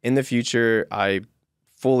 in the future, I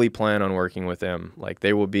fully plan on working with them. Like,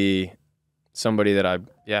 they will be somebody that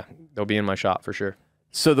they'll be in my shop for sure.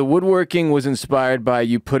 So the woodworking was inspired by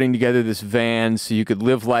you putting together this van so you could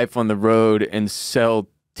live life on the road and sell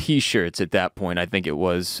T-shirts at that point, I think it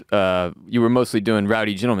was. You were mostly doing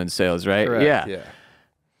Rowdy Gentleman sales, right? Correct, yeah.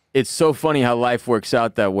 It's so funny how life works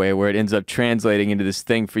out that way, where it ends up translating into this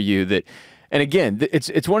thing for you that, and again,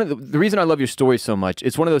 it's one of the reason I love your story so much.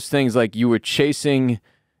 It's one of those things like you were chasing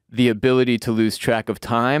the ability to lose track of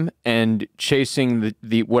time and chasing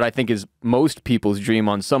the what I think is most people's dream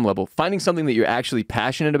on some level, finding something that you're actually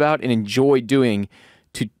passionate about and enjoy doing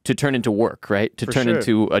to turn into work, right? To turn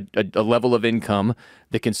into a level of income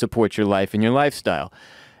that can support your life and your lifestyle.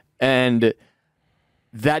 And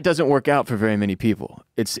that doesn't work out for very many people.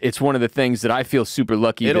 It's one of the things that I feel super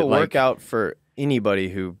lucky. It'll work out for anybody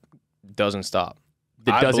who doesn't stop.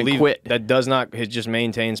 That doesn't quit. That does not. It just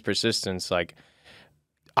maintains persistence. Like,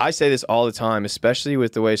 I say this all the time, especially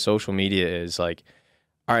with the way social media is. Like,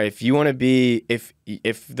 all right, if you want to be, if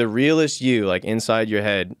the realest you, like inside your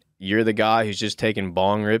head, you're the guy who's just taking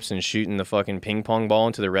bong rips and shooting the fucking ping pong ball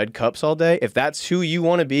into the red cups all day. If that's who you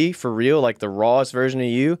want to be for real, like the rawest version of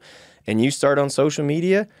you, and you start on social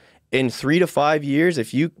media, in 3 to 5 years,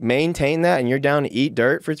 if you maintain that and you're down to eat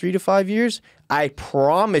dirt for 3 to 5 years, I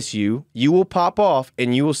promise you will pop off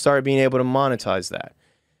and you will start being able to monetize that.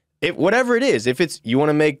 Whatever it is, if it's you want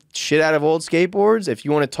to make shit out of old skateboards, if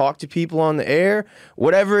you want to talk to people on the air,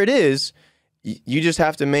 whatever it is, you just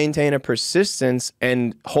have to maintain a persistence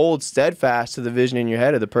and hold steadfast to the vision in your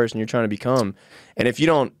head of the person you're trying to become. And if you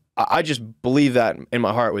don't, I just believe that in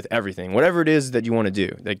my heart with everything. Whatever it is that you want to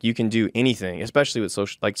do, like you can do anything, especially with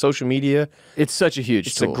social media. It's such a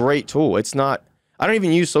huge tool. It's a great tool. It's not, I don't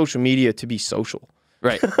even use social media to be social.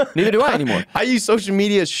 Right. Neither do I anymore. I use social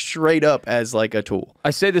media straight up as like a tool. I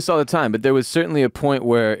say this all the time, but there was certainly a point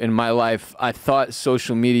where in my life I thought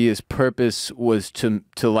social media's purpose was to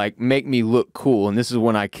like make me look cool, and this is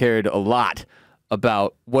when I cared a lot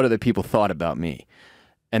about what other people thought about me.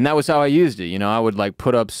 And that was how I used it. You know, I would like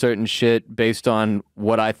put up certain shit based on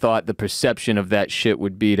what I thought the perception of that shit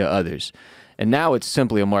would be to others. And now it's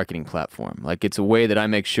simply a marketing platform. Like, it's a way that I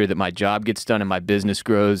make sure that my job gets done and my business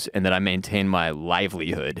grows and that I maintain my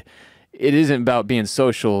livelihood. It isn't about being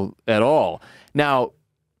social at all. Now,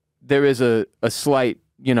 there is a slight,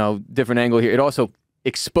 you know, different angle here. It also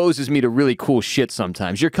exposes me to really cool shit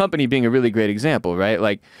sometimes. Your company being a really great example, right?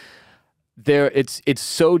 Like, it's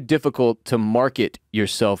so difficult to market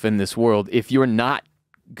yourself in this world if you're not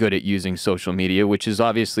good at using social media, which is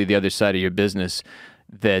obviously the other side of your business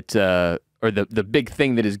that or the big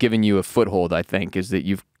thing that has given you a foothold, I think, is that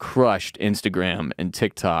you've crushed Instagram and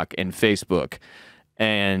TikTok and Facebook.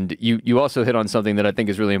 And you also hit on something that I think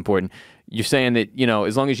is really important. You're saying that, you know,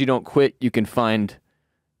 as long as you don't quit, you can find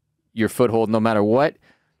your foothold no matter what,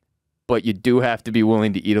 but you do have to be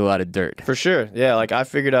willing to eat a lot of dirt. For sure. Yeah, like I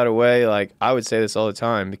figured out a way, like I would say this all the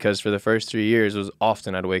time because for the first 3 years, it was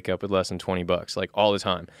often I'd wake up with less than $20, like all the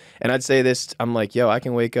time. And I'd say this, I'm like, yo, I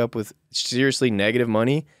can wake up with seriously negative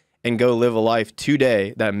money and go live a life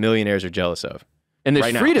today that millionaires are jealous of. And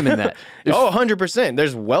there's right freedom in that. Oh, 100%.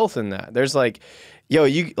 There's wealth in that. There's like, yo,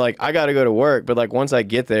 I got to go to work, but like once I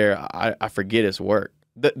get there, I forget it's work.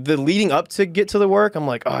 The leading up to get to the work, I'm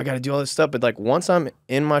like, oh, I got to do all this stuff. But like once I'm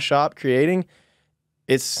in my shop creating,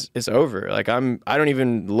 it's over. Like I don't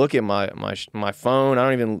even look at my phone. I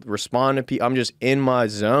don't even respond to people. I'm just in my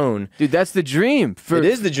zone. Dude, that's the dream. It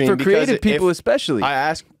is the dream for creative people, especially. I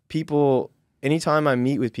ask people anytime I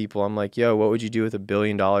meet with people, I'm like, yo, what would you do with $1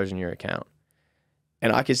 billion in your account?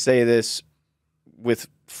 And I could say this with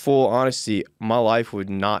full honesty, my life would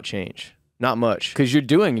not change. Not much. Because you're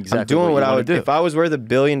doing exactly I'm doing what I would do. If I was worth $1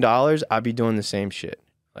 billion, I'd be doing the same shit.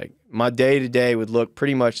 Like my day-to-day would look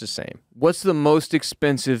pretty much the same. What's the most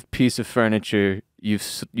expensive piece of furniture you've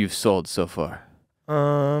sold so far?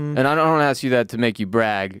 And I don't ask you that to make you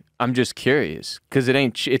brag. I'm just curious because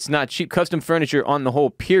it's not cheap. Custom furniture on the whole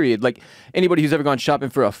period. Like anybody who's ever gone shopping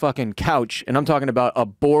for a fucking couch, and I'm talking about a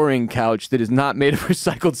boring couch that is not made of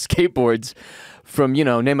recycled skateboards from, you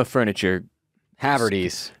know, name a furniture.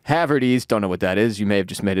 Haverty's. Don't know what that is. You may have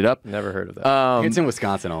just made it up. Never heard of that. It's in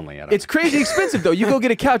Wisconsin only. It's crazy expensive, though. You go get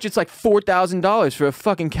a couch, it's like $4,000 for a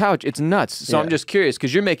fucking couch. It's nuts. So I'm just curious,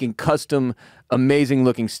 because you're making custom,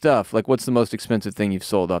 amazing-looking stuff. Like, what's the most expensive thing you've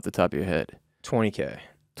sold off the top of your head? $20K.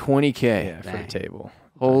 $20K? Yeah, for a table.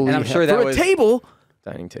 Holy and I'm sure that for was a table?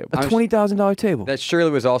 Dining table. A $20,000 table. That surely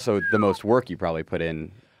was also the most work you probably put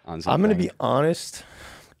in on something. I'm going to be honest.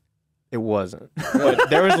 It wasn't. But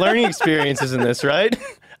there was learning experiences in this, right?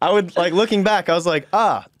 I would, like, looking back, I was like,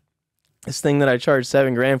 this thing that I charged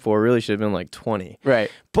 $7,000 for really should have been like 20.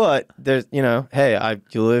 Right. But there's, you know, hey,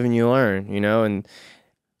 you live and you learn, you know, and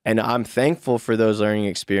I'm thankful for those learning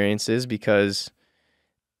experiences because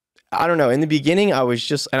I don't know, in the beginning I was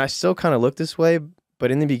just, and I still kind of look this way,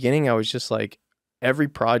 but in the beginning I was just like, every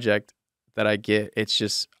project that I get, it's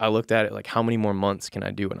just, I looked at it like, how many more months can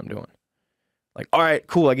I do what I'm doing? Like, all right,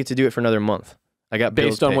 cool, I get to do it for another month. I got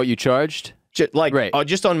bills based on paid. what you charged? Just, like,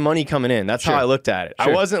 just on money coming in. That's how I looked at it. Sure.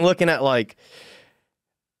 I wasn't looking at like,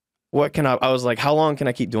 what can I was like, how long can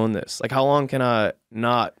I keep doing this? Like, how long can I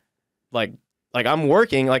not, like I'm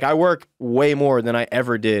working, like I work way more than I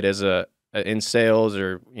ever did as in sales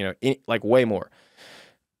or, you know, like way more.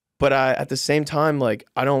 But at the same time, like,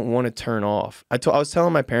 I don't want to turn off. I was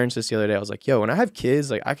telling my parents this the other day. I was like, yo, when I have kids,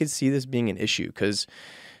 like I could see this being an issue because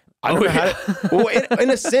I don't know how to, well,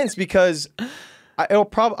 in a sense, because I'll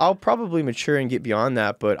probably mature and get beyond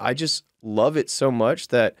that, but I just love it so much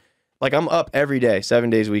that, like, I'm up every day,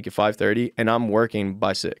 7 days a week at 5:30, and I'm working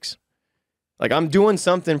by 6. Like, I'm doing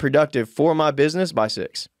something productive for my business by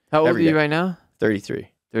 6. How old are you right now? 33.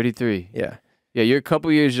 33. Yeah. Yeah, you're a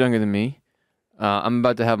couple years younger than me. I'm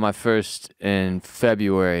about to have my first in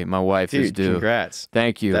February. My wife is due. Congrats.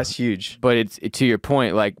 Thank you. That's huge. But it's to your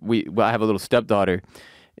point, like I have a little stepdaughter.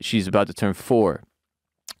 She's about to turn 4.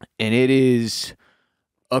 And it is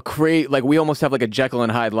like we almost have like a Jekyll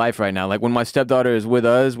and Hyde life right now. Like when my stepdaughter is with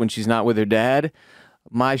us, when she's not with her dad,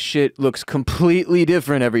 my shit looks completely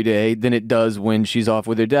different every day than it does when she's off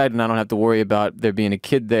with her dad, and I don't have to worry about there being a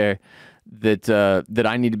kid there that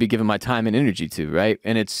I need to be giving my time and energy to, right?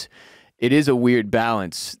 And it is a weird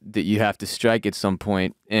balance that you have to strike at some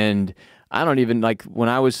point. And I don't even, like, when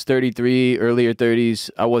I was 33, earlier 30s,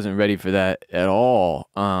 I wasn't ready for that at all.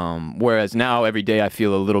 Whereas now, every day, I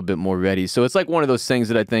feel a little bit more ready. So it's like one of those things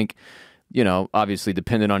that I think, you know, obviously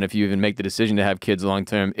dependent on if you even make the decision to have kids long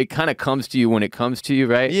term, it kind of comes to you when it comes to you,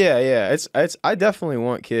 right? Yeah. It's I definitely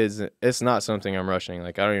want kids. It's not something I'm rushing.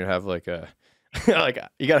 Like I don't even have like a like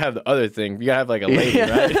you gotta have the other thing. You gotta have like a lady,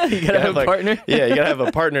 right? You gotta have a like, partner. Yeah, you gotta have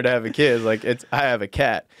a partner to have a kid. Like I have a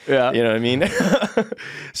cat. Yeah. You know what I mean?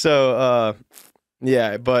 So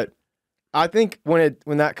yeah, but I think when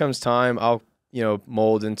that comes time, I'll, you know,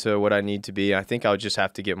 mold into what I need to be. I think I'll just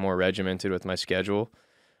have to get more regimented with my schedule.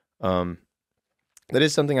 That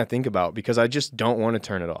is something I think about because I just don't want to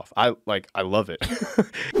turn it off. I love it.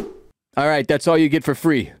 All right, that's all you get for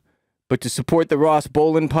free. But to support the Ross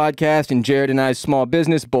Bolen podcast and Jared and I's small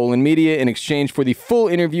business, Bolen Media, in exchange for the full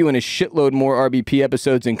interview and a shitload more RBP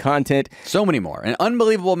episodes and content. So many more. An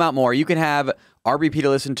unbelievable amount more. You can have RBP to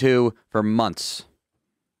listen to for months.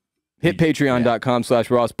 Hit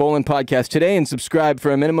patreon.com/Ross Bolen podcast today and subscribe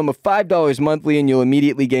for a minimum of $5 monthly, and you'll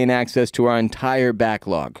immediately gain access to our entire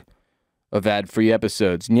backlog of ad-free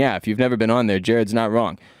episodes. And yeah, if you've never been on there, Jared's not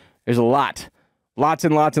wrong. There's a lots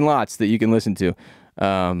and lots that you can listen to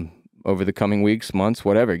over the coming weeks, months,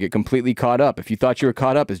 whatever. Get completely caught up. If you thought you were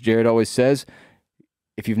caught up, as Jared always says,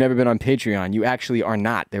 if you've never been on Patreon, you actually are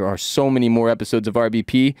not. There are so many more episodes of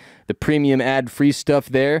RBP, the premium ad-free stuff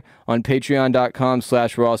there on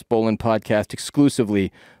patreon.com/Ross Bolen podcast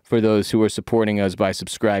exclusively for those who are supporting us by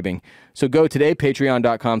subscribing. So go today,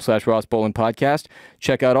 patreon.com/Ross Bolen podcast.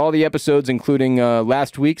 Check out all the episodes, including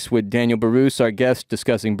last week's with Daniel Barousse, our guest,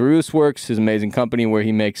 discussing Barousse Works, his amazing company where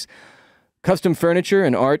he makes custom furniture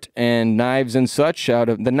and art and knives and such out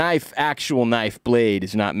of the actual knife blade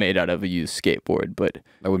is not made out of a used skateboard, but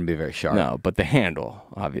That wouldn't be very sharp. no, but the handle,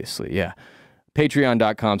 obviously, yeah.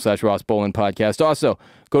 Patreon.com/Ross Bolen podcast. Also,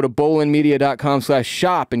 go to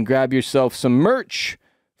bolenmedia.com/shop and grab yourself some merch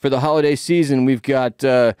for the holiday season. We've got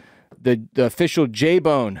the official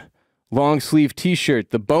J-Bone long sleeve t-shirt,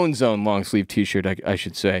 the Bone Zone long sleeve t-shirt, I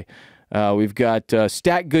should say. We've got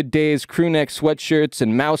Stat Good Days crew neck sweatshirts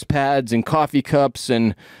and mouse pads and coffee cups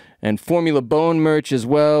and Formula Bone merch as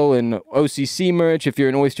well, and OCC merch if you're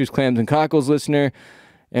an Oysters, Clams, and Cockles listener,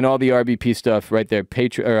 and all the RBP stuff right there,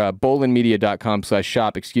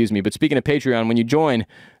 bolenmedia.com/shop, excuse me. But speaking of Patreon, when you join,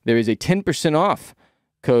 there is a 10% off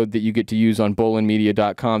code that you get to use on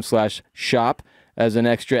bolenmedia.com/shop as an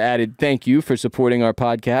extra added thank you for supporting our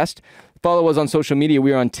podcast. Follow us on social media.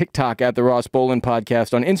 We are on TikTok at The Ross Bolen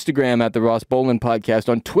Podcast, on Instagram at The Ross Bolen Podcast,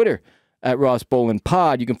 on Twitter at Ross Bolen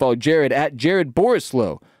Pod. You can follow Jared at Jared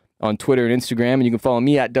Borislow on Twitter and Instagram, and you can follow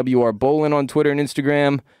me at WR Bolen on Twitter and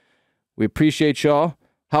Instagram. We appreciate y'all.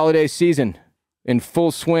 Holiday season in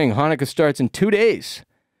full swing. Hanukkah starts in 2 days.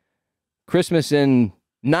 Christmas in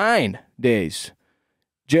 9 days.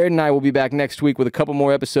 Jared and I will be back next week with a couple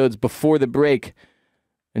more episodes before the break.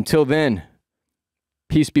 Until then,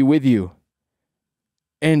 peace be with you,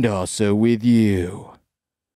 and also with you.